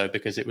NFTs though,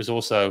 because it was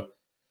also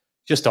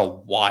just a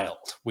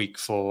wild week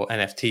for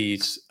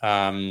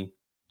NFTs.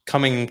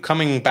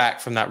 Coming back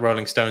from that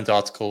Rolling Stones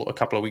article a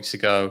couple of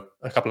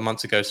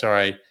months ago,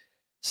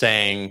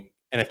 saying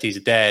NFTs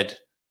are dead,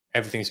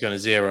 everything's going to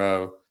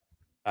zero.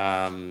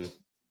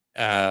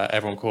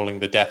 Everyone calling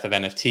the death of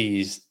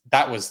NFTs.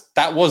 That was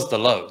the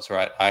lows,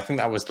 right? I think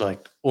that was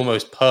like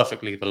almost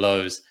perfectly the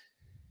lows.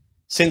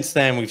 Since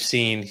then, we've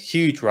seen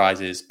huge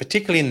rises,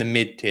 particularly in the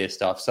mid-tier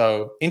stuff.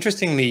 So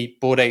interestingly,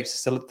 Bored Apes are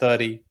still at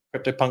 30.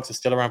 CryptoPunks are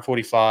still around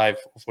 55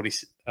 or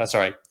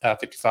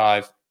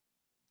 55.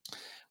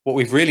 What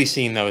we've really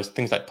seen, though, is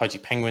things like Pudgy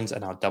Penguins are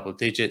now double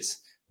digits.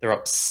 They're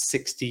up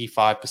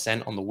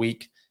 65% on the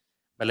week.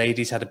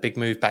 Milady's had a big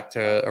move back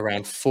to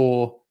around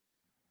 4.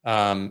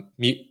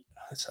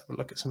 Let's have a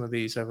look at some of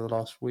these over the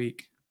last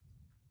week.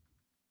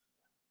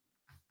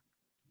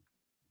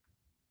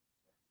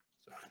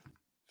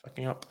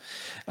 Fucking up.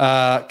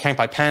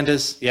 Kangpai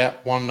Pandas,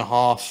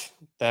 1.5.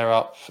 They're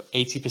up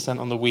 80%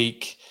 on the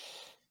week.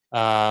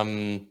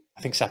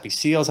 I think Sappy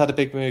Seals had a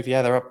big move.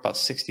 Yeah, they're up about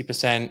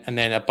 60%. And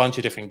then a bunch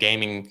of different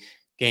gaming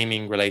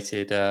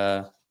related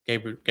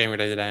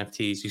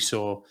NFTs. You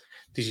saw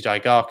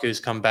Digidaigaku's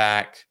come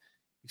back.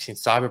 You've seen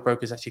Cyber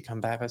Brokers actually come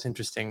back. That's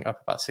interesting,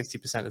 up about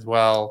 60% as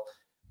well.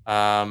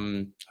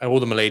 All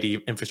the Milady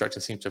infrastructure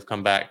seems to have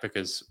come back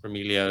because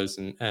Remelios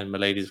and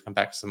Milady's have come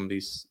back. Some of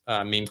these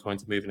meme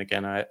coins are moving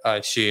again, I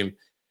assume.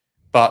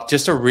 But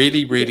just a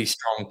really, really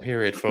strong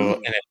period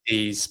for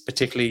NFTs,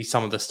 particularly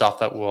some of the stuff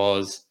that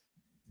was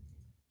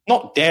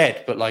not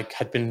dead, but like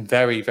had been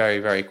very, very,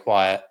 very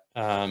quiet.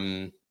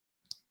 And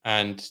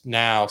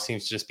now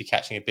seems to just be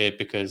catching a bid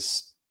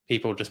because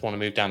people just want to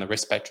move down the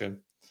risk spectrum.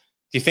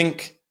 Do you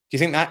think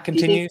that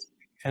continues?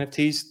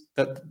 NFTs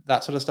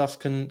that sort of stuff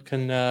can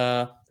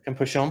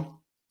push on?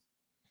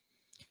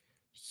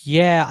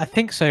 Yeah, I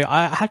think so.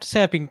 I have to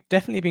say I've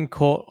definitely been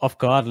caught off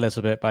guard a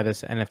little bit by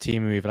this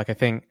NFT move. Like, I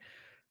think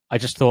I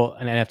just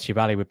thought an NFT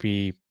rally would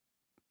be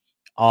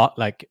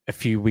like a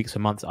few weeks or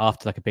months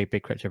after like a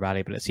big crypto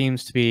rally, but it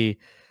seems to be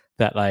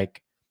that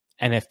like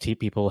NFT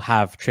people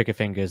have trigger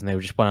fingers and they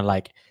just want to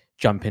like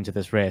jump into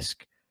this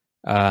risk.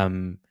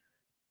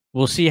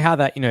 We'll see how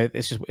that,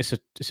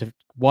 it's a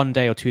 1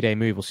 day or 2 day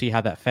move. We'll see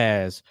how that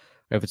fares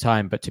over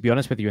time. But to be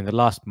honest with you, in the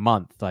last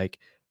month, like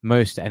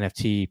most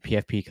NFT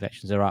PFP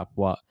collections are up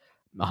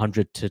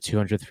 100 to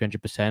 200,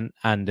 300%,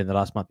 and in the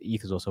last month,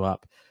 ETH is also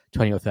up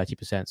 20 or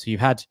 30%. So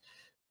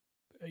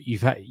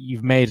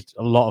you've made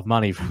a lot of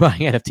money from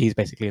buying NFTs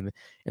basically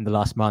in the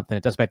last month, and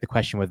it does beg the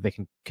question whether they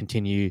can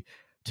continue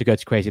to go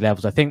to crazy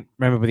levels. I think,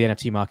 remember, with the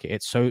NFT market,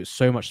 it's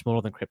so much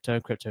smaller than crypto.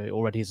 Crypto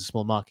already is a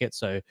small market,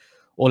 so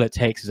all it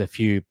takes is a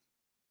few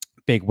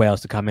big whales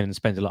to come in and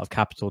spend a lot of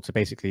capital to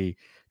basically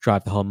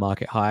drive the whole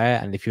market higher.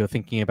 And if you're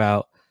thinking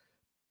about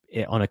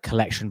it on a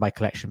collection by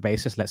collection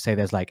basis, let's say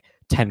there's like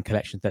 10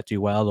 collections that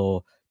do well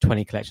or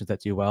 20 collections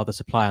that do well, the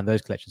supply on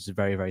those collections is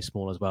very, very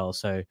small as well.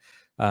 So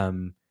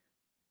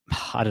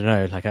I don't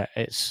know, like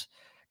it's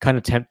kind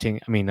of tempting.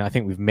 I mean, I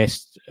think we've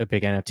missed a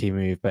big NFT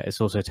move, but it's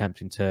also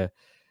tempting to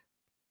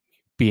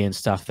be in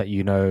stuff that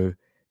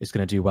is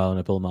going to do well in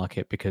a bull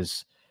market,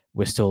 because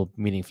we're still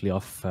meaningfully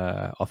off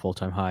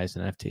all-time highs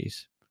in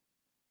NFTs.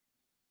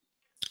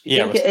 Do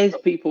you think it is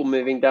people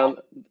moving down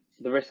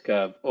the risk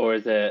curve, or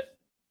is it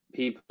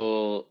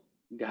people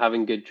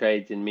having good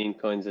trades in meme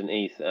coins and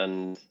ETH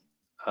and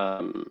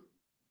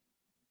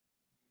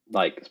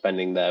like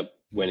spending their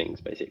winnings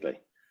basically?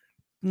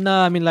 No,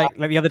 I mean, like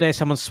the other day,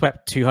 someone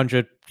swept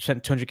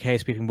 200K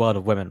sweeping World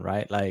of Women,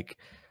 right? Like,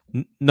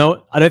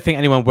 no, I don't think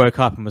anyone woke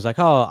up and was like,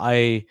 "Oh,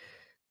 I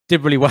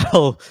did really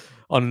well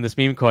on this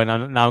meme coin. Now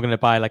I'm going to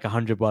buy like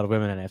 100 World of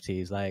Women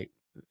NFTs." Like,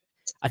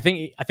 I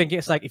think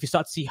it's like if you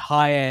start to see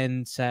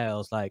high-end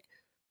sales, like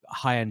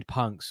high-end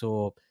punks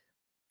or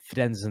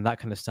fidenzas and that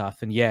kind of stuff,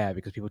 then yeah,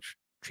 because people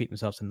treat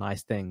themselves to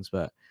nice things.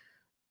 But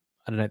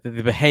I don't know,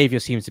 the behavior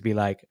seems to be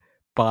like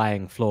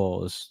buying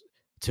flaws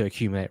to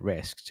accumulate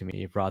risk to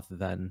me, rather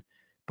than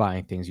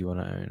buying things you want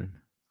to own.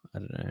 I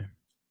don't know.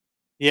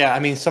 Yeah, I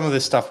mean, some of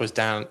this stuff was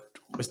down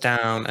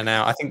and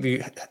out. I think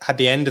we had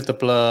the end of the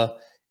Blur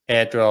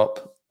airdrop,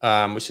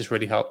 which has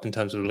really helped in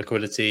terms of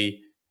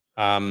liquidity,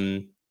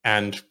 and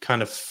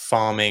kind of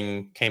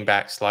farming came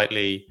back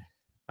slightly,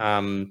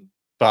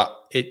 but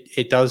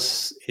it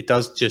does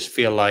just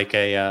feel like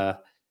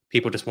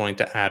people just wanting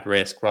to add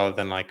risk rather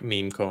than like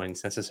meme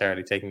coins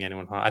necessarily taking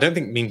anyone high. I don't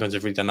think meme coins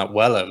have really done that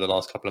well over the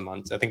last couple of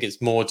months. I think it's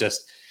more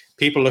just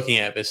people looking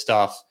at this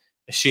stuff,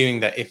 assuming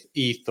that if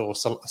ETH or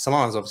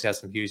Solana's obviously has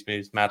some huge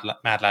moves, Mad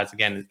Lads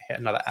again hit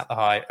another at the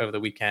high over the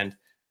weekend.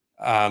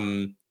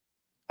 I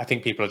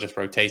think people are just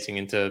rotating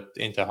into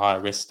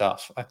higher risk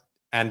stuff.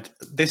 And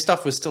this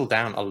stuff was still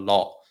down a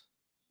lot.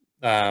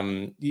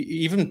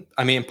 Even,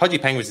 I mean, Pudgy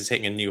Penguins is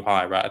hitting a new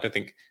high, right? I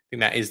think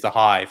that is the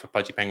high for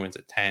Pudgy Penguins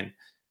at 10.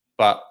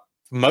 But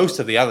most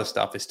of the other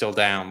stuff is still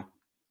down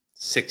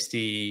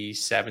 60,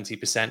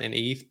 70% in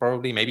ETH,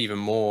 probably, maybe even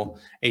more,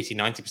 80,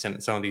 90% in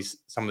some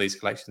of these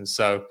collections.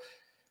 So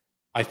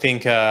I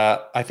think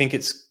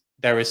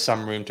there is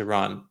some room to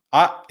run.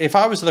 If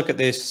I was to look at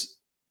this,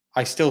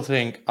 I still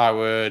think I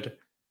would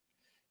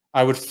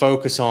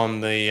focus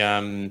on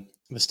the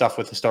stuff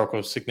with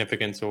historical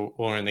significance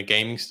or in the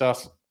gaming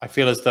stuff. I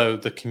feel as though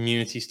the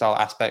community style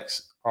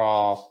aspects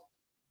are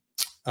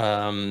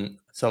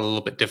it's a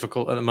little bit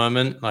difficult at the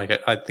moment. Like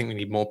I think we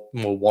need more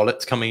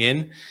wallets coming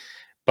in,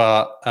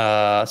 but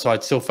so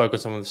I'd still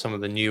focus on some of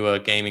the newer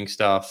gaming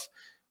stuff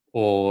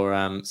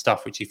or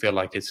stuff which you feel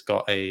like it's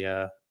got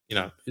a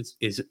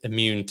is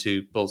immune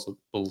to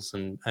bulls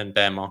and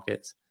bear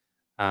markets.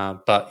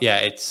 But yeah,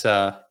 it's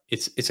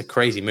a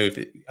crazy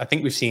move. I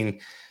think we've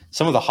seen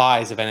some of the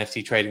highs of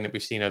NFT trading that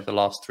we've seen over the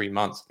last 3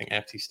 months. I think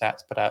NFT Stats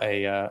put out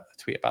a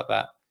tweet about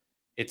that.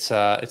 It's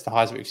the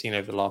highs that we've seen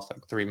over the last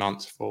 3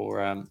 months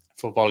for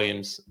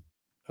volumes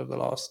over the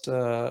last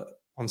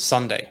on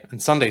Sunday. And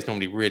Sunday is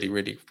normally really,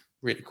 really,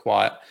 really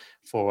quiet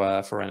for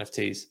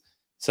NFTs.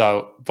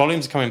 So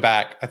volumes are coming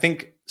back. I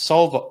think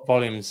Sol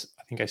volumes,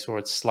 I think I saw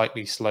it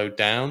slightly slowed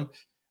down,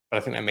 but I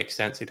think that makes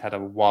sense. It had a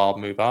wild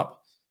move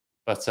up,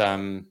 but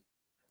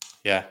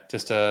yeah,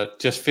 just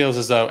feels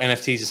as though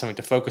NFTs are something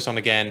to focus on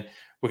again.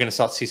 We're going to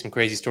start to see some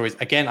crazy stories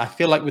again. I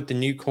feel like with the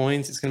new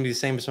coins, it's going to be the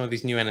same with some of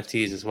these new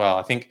NFTs as well.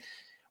 I think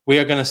we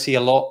are going to see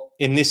a lot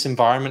in this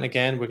environment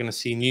again. We're going to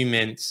see new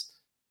mints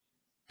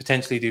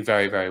potentially do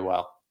very, very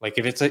well. Like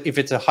if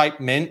it's a hype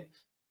mint,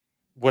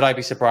 would I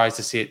be surprised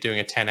to see it doing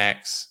a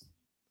 10x?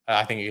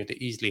 I think it could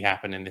easily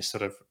happen in this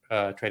sort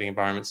of trading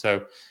environment.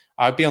 So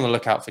I'd be on the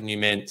lookout for new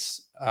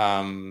mints.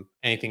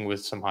 Anything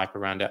with some hype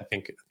around it, I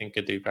think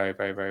could do very,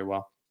 very, very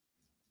well.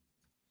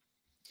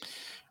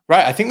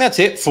 Right, I think that's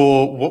it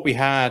for what we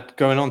had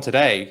going on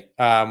today.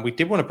 We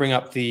did want to bring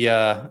up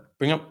the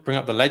bring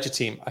up the Ledger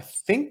team. I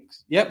think,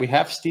 yeah, we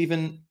have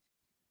Stephen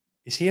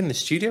Is he in the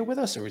studio with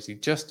us, or is he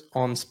just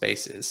on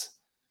Spaces?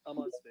 I'm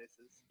on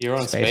Spaces. You're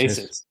on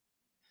Spaces.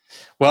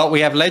 Well,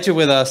 we have Ledger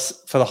with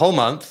us for the whole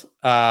month.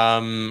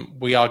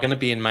 We are going to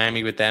be in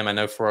Miami with them. I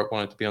know Farokh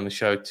wanted to be on the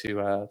show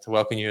to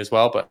welcome you as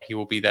well, but he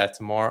will be there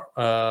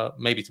tomorrow,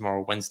 maybe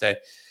tomorrow, Wednesday.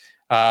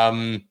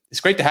 It's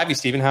great to have you,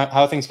 Stephen.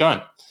 How are things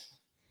going?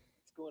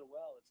 It's going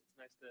well. It's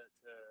nice to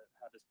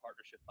have this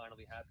partnership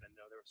finally happen. I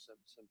know there were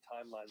some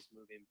timelines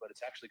moving, but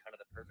it's actually kind of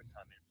the perfect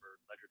timing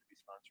for Ledger to be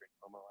sponsoring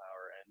Fomo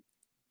Hour and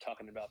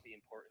talking about the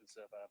importance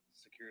of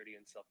security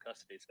and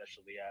self-custody,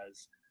 especially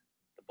as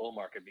the bull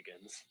market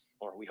begins.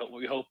 Or we hope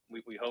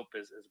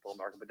is bull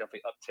market, but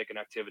definitely uptick in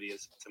activity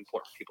is it's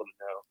important for people to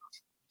know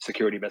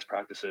security best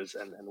practices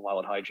and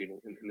wallet hygiene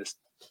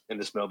in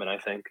this moment. I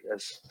think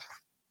as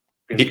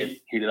things get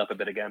heated up a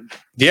bit again.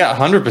 Yeah,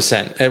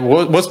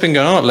 100%. What's been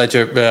going on at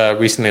Ledger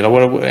recently?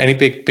 Like, any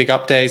big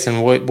updates,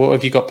 and what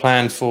have you got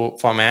planned for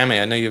Miami?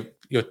 I know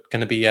you're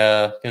going to be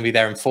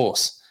there in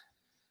force.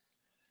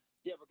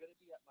 Yeah, we're going to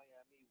be at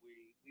Miami.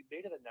 We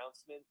made an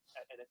announcement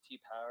at NFT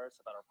Paris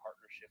about our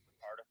partnership with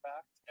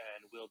Artifact,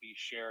 and we'll be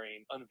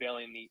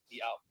unveiling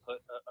the output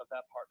of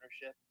that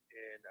partnership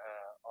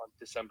on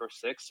December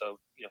 6th. So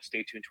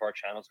stay tuned to our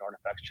channels,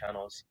 Artifact's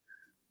channels,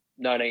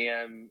 9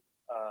 a.m.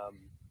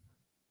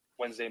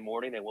 Wednesday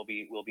morning, and we'll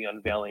be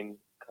unveiling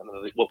kind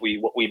of what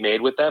we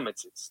made with them.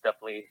 It's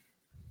definitely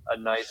a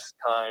nice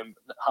time,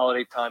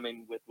 holiday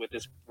timing with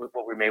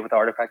what we made with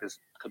Artifact. This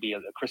could be a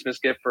Christmas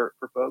gift for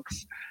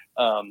folks.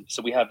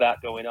 So we have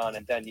that going on,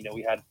 and then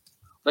we had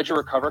Ledger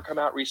Recover come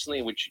out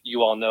recently, which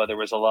you all know there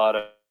was a lot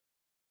of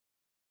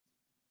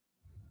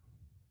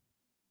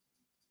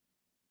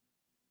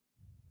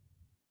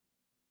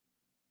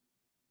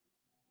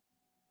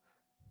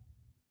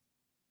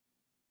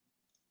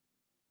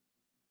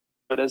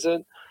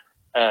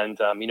and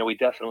we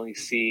definitely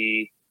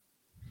see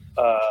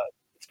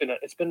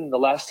it's been the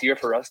last year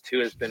for us too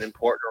has been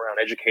important around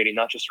educating,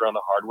 not just around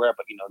the hardware,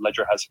 but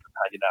Ledger has a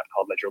companion app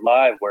called Ledger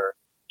Live where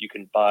you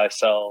can buy,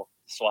 sell,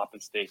 swap,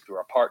 and stake through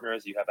our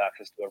partners. You have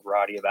access to a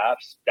variety of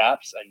apps,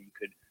 and you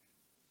could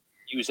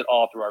use it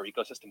all through our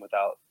ecosystem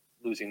without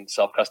losing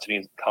self-custody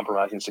and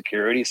compromising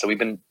security. So we've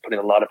been putting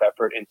a lot of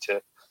effort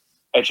into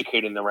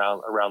educating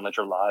around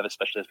Ledger Live,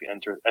 especially as we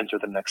enter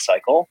the next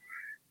cycle.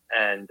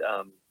 And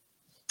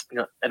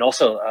and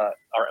also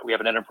we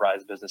have an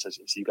enterprise business, as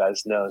you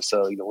guys know.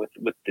 So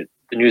with the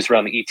news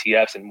around the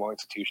ETFs and more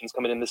institutions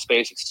coming in this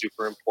space, it's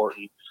super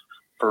important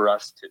for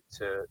us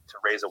to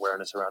raise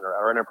awareness around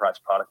our enterprise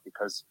product,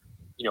 because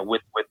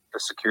with the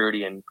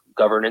security and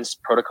governance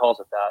protocols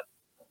that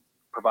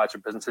provides for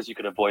businesses, you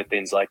can avoid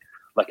things like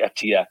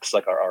FTX.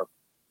 Like our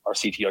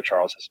CTO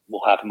Charles,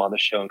 we'll have him on the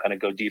show and kind of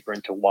go deeper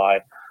into why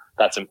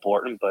that's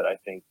important. But I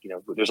think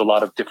there's a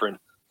lot of different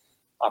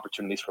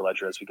opportunities for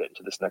Ledger as we get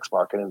into this next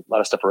market, and a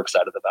lot of stuff we're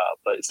excited about.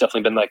 But it's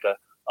definitely been like a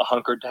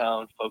hunkered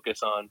down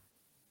focus on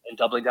and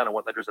doubling down on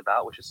what Ledger's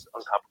about, which is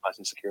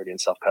uncompromising security and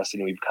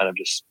self-custody. We've kind of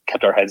just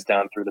kept our heads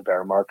down through the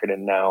bear market,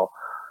 and now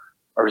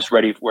are just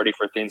ready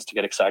for things to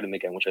get exciting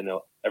again, which I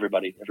know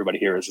everybody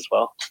here is as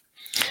well.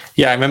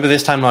 Yeah, I remember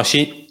this time last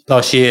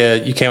year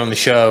you came on the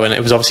show, and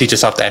it was obviously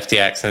just after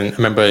FTX, and I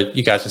remember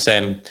you guys were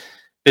saying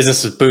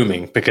business was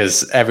booming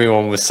because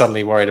everyone was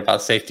suddenly worried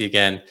about safety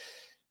again.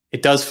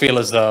 It does feel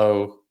as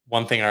though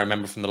one thing I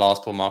remember from the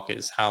last bull market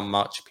is how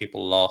much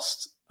people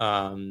lost,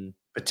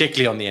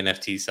 particularly on the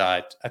NFT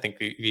side. I think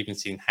we've even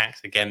seen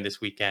hacks again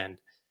this weekend.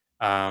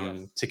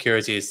 Yes.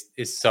 Security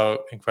is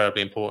so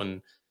incredibly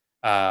important.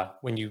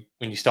 When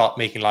you start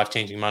making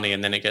life-changing money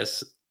and then it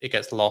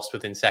gets lost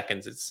within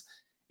seconds,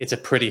 it's a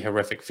pretty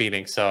horrific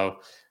feeling.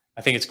 So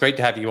I think it's great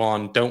to have you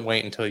on. Don't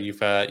wait until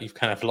you've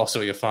kind of lost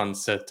all your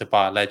funds to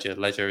buy a Ledger.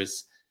 Ledger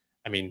is,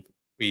 I mean,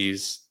 we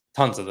use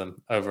tons of them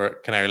over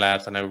at Canary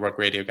Labs. I know Rug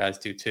Radio guys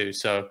do too.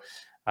 So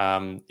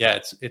yeah,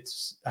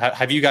 it's.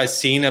 Have you guys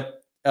seen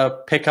a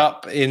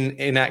pickup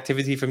in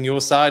activity from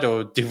your side,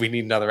 or do we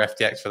need another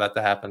FTX for that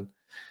to happen?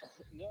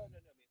 No. I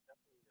mean,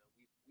 definitely,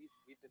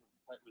 we've been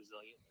quite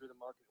resilient through the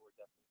market. We're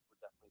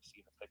definitely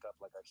seeing a pickup.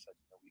 Like I said,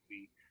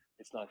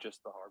 it's not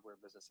just the hardware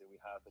business, and we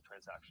have the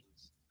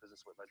transactions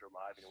business with Ledger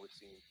Live. We're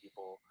seeing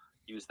people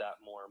use that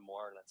more and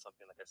more, and that's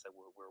something, like I said,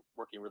 we're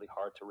working really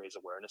hard to raise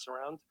awareness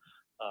around.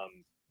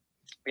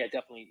 Yeah,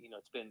 definitely.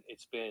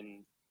 It's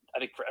been. I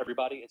think for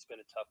everybody, it's been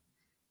a tough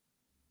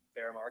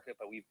bear market,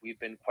 but we've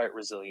been quite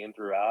resilient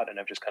throughout, and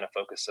I've just kind of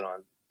focused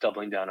on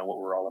doubling down on what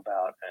we're all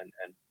about, and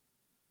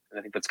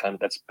I think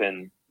that's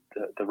been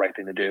the right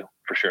thing to do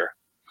for sure.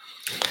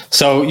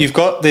 So you've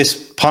got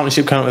this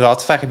partnership coming with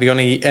Artifact. Have you got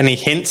any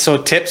hints or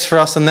tips for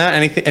us on that?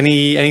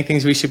 Any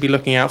things we should be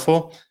looking out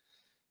for?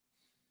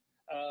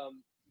 I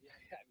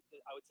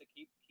would say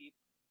keep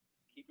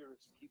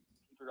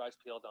your eyes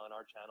peeled on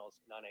our channels.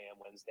 9 a.m.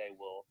 Wednesday.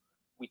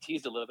 We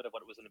teased a little bit of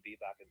what it was going to be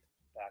back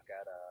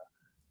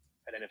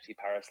at NFT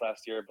Paris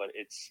last year, but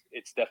it's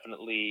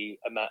definitely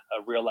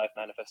a real life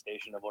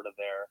manifestation of one of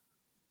their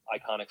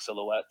iconic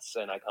silhouettes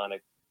and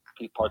iconic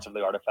parts of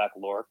the Artifact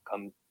lore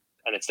come,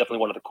 and it's definitely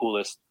one of the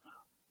coolest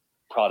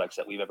products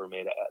that we've ever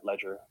made at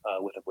Ledger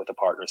with a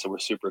partner. So we're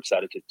super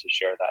excited to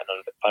share that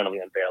and finally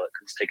unveil it,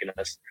 because it's taken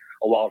us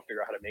a while to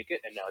figure out how to make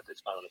it, and now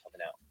it's finally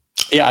coming out.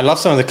 Yeah, I love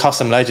some of the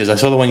custom ledgers. I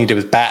saw the one you did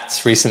with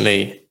bats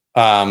recently,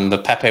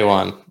 the Pepe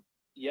one.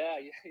 Yeah,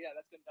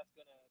 that's gonna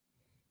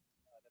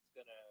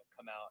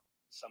come out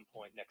some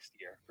point next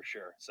year for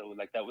sure. So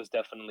like that was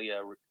definitely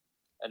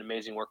an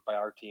amazing work by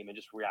our team, and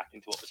just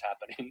reacting to what was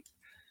happening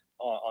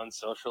on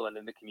social and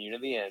in the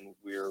community. And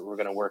we're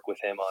gonna work with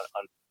him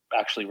on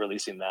actually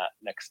releasing that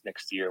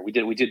next year. We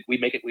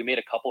made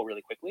a couple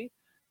really quickly,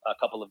 a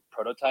couple of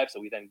prototypes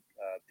that we then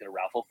did a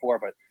raffle for,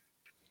 but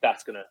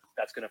that's gonna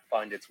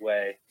find its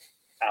way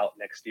out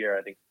next year.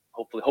 I think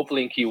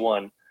hopefully in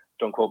Q1.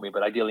 Don't quote me,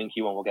 but ideally in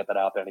Q1 we'll get that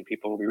out there. I think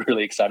people will be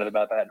really excited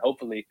about that, and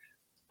hopefully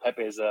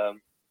Pepe is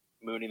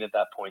mooning at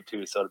that point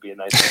too. So it'll be a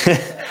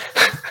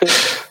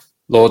nice.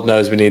 Lord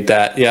knows we need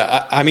that.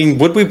 Yeah, I mean,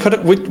 would you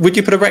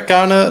put a Rhett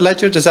Garner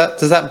ledger? Does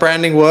that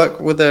branding work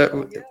with the?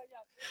 Yeah.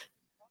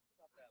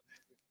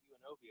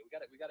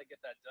 We got to get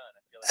that done.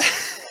 I feel like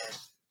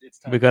it's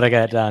time. We got to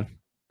get it done.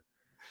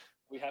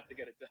 We have to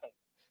get it done.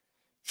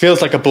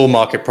 Feels like a bull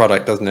market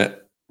product, doesn't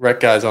it? Rhett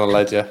guys on a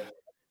ledger.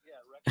 Yeah,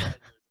 Rhett ledger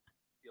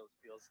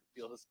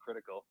feels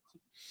critical.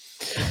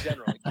 In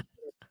general, or not,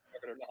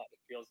 it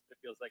feels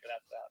like it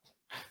has to happen.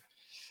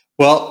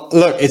 Well,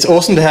 look, it's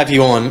awesome to have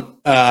you on.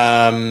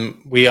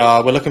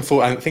 We're looking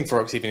forward. I think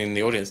Farokh's even in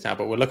the audience now,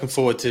 but we're looking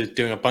forward to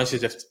doing a bunch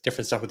of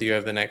different stuff with you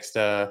over the next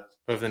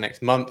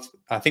month.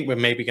 I think we're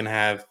maybe going to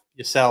have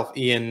yourself,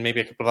 Ian,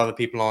 maybe a couple of other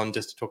people on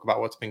just to talk about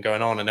what's been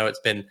going on. I know it's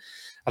been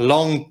a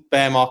long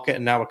bear market,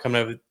 and now we're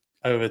coming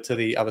over to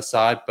the other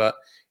side. But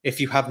if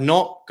you have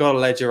not got a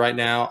ledger right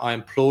now, I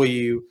implore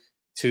you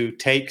to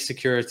take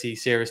security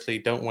seriously.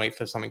 Don't wait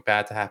for something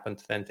bad to happen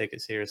to then take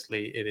it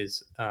seriously. It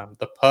is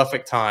the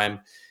perfect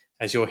time,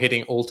 as you're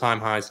hitting all-time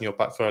highs in your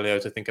portfolio,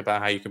 to think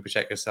about how you can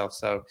protect yourself.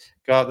 So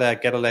go out there,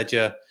 get a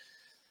ledger,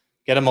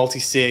 get a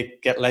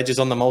multi-sig, get ledgers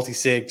on the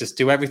multi-sig, just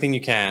do everything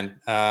you can.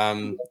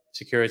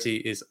 Security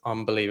is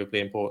unbelievably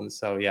important.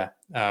 So yeah,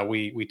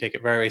 we take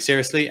it very, very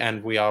seriously,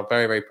 and we are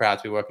very, very proud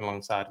to be working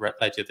alongside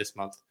Ledger this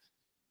month.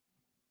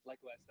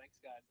 Likewise, thanks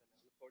guys, and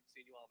I look forward to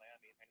seeing you all in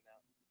Miami and hanging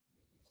out.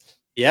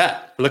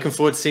 Yeah, looking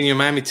forward to seeing you in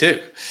Miami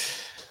too.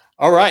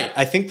 All right,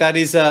 I think that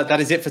is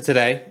it for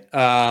today.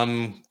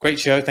 Great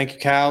show. Thank you,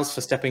 Cows,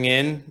 for stepping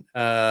in.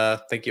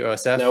 Thank you,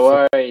 OSF. No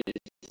worries.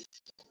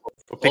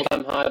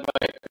 All-time high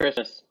by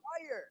Christmas.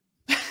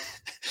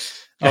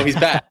 Oh, he's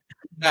back.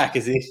 Back,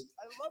 is he?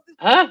 I love this.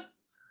 Huh?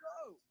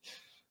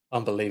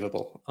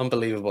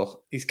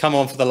 Unbelievable. He's come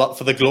on for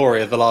the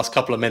glory of the last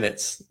couple of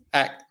minutes. See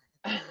you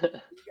guys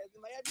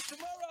in Miami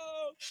tomorrow.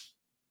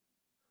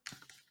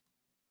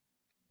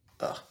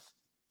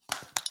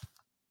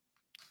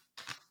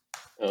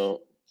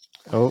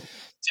 Oh.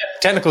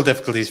 Technical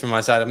difficulties from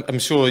my side. I'm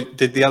sure.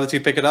 Did the other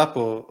two pick it up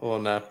or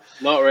no?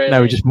 Not really.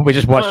 No, we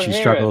just watched you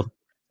struggle.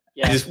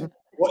 Yeah. You just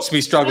watched me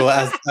struggle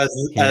as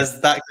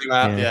that came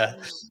out. Yeah.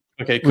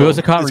 Okay. Cool. We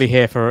also can't really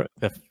hear for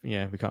the.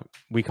 Yeah, we can't.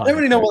 I don't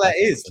really know what that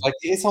is. Like,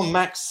 it's on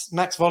max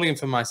volume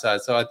from my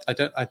side, so I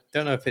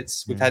don't know if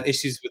it's. We've had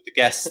issues with the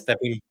guests. They've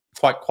been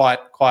quite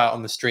quiet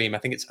on the stream. I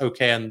think it's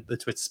okay on the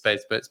Twitter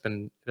space, but it's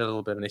been a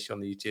little bit of an issue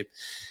on the YouTube.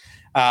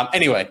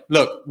 Anyway,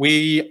 look,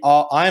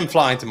 I am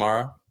flying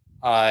tomorrow.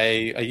 Are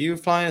you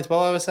flying as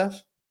well,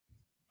 OSF?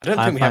 I don't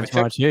think we have a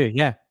show too.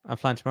 Yeah, I'm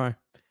flying tomorrow.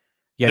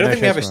 Yeah, I don't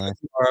think we have a show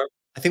tomorrow.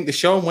 I think the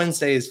show on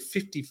Wednesday is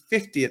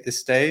 50-50 at this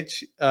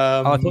stage.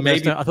 I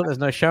thought there's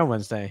no show on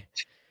Wednesday.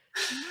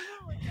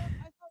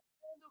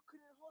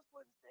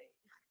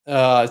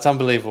 It's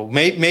unbelievable.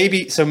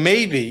 Maybe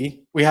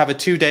we have a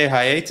 2-day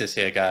hiatus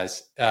here,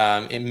 guys.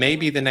 It may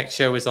be the next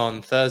show is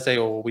on Thursday,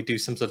 or we do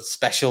some sort of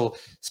special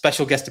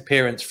guest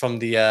appearance from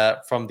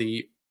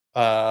the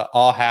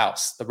our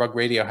house, the Rug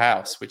Radio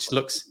house, which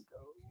looks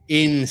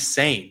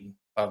insane,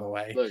 by the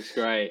way. Looks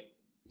great.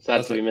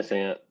 Sad to be missing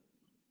it.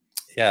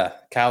 Yeah,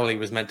 Cowley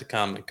was meant to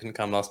come. It couldn't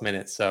come last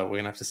minute, so we're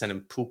gonna have to send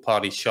him pool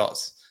party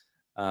shots.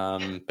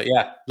 But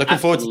yeah, looking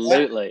forward to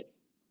that. Absolutely.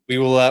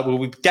 We'll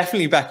be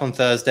definitely back on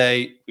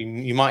Thursday.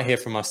 You might hear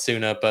from us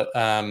sooner, but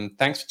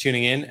thanks for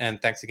tuning in, and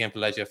thanks again for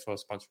Ledger for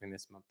sponsoring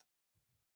this month.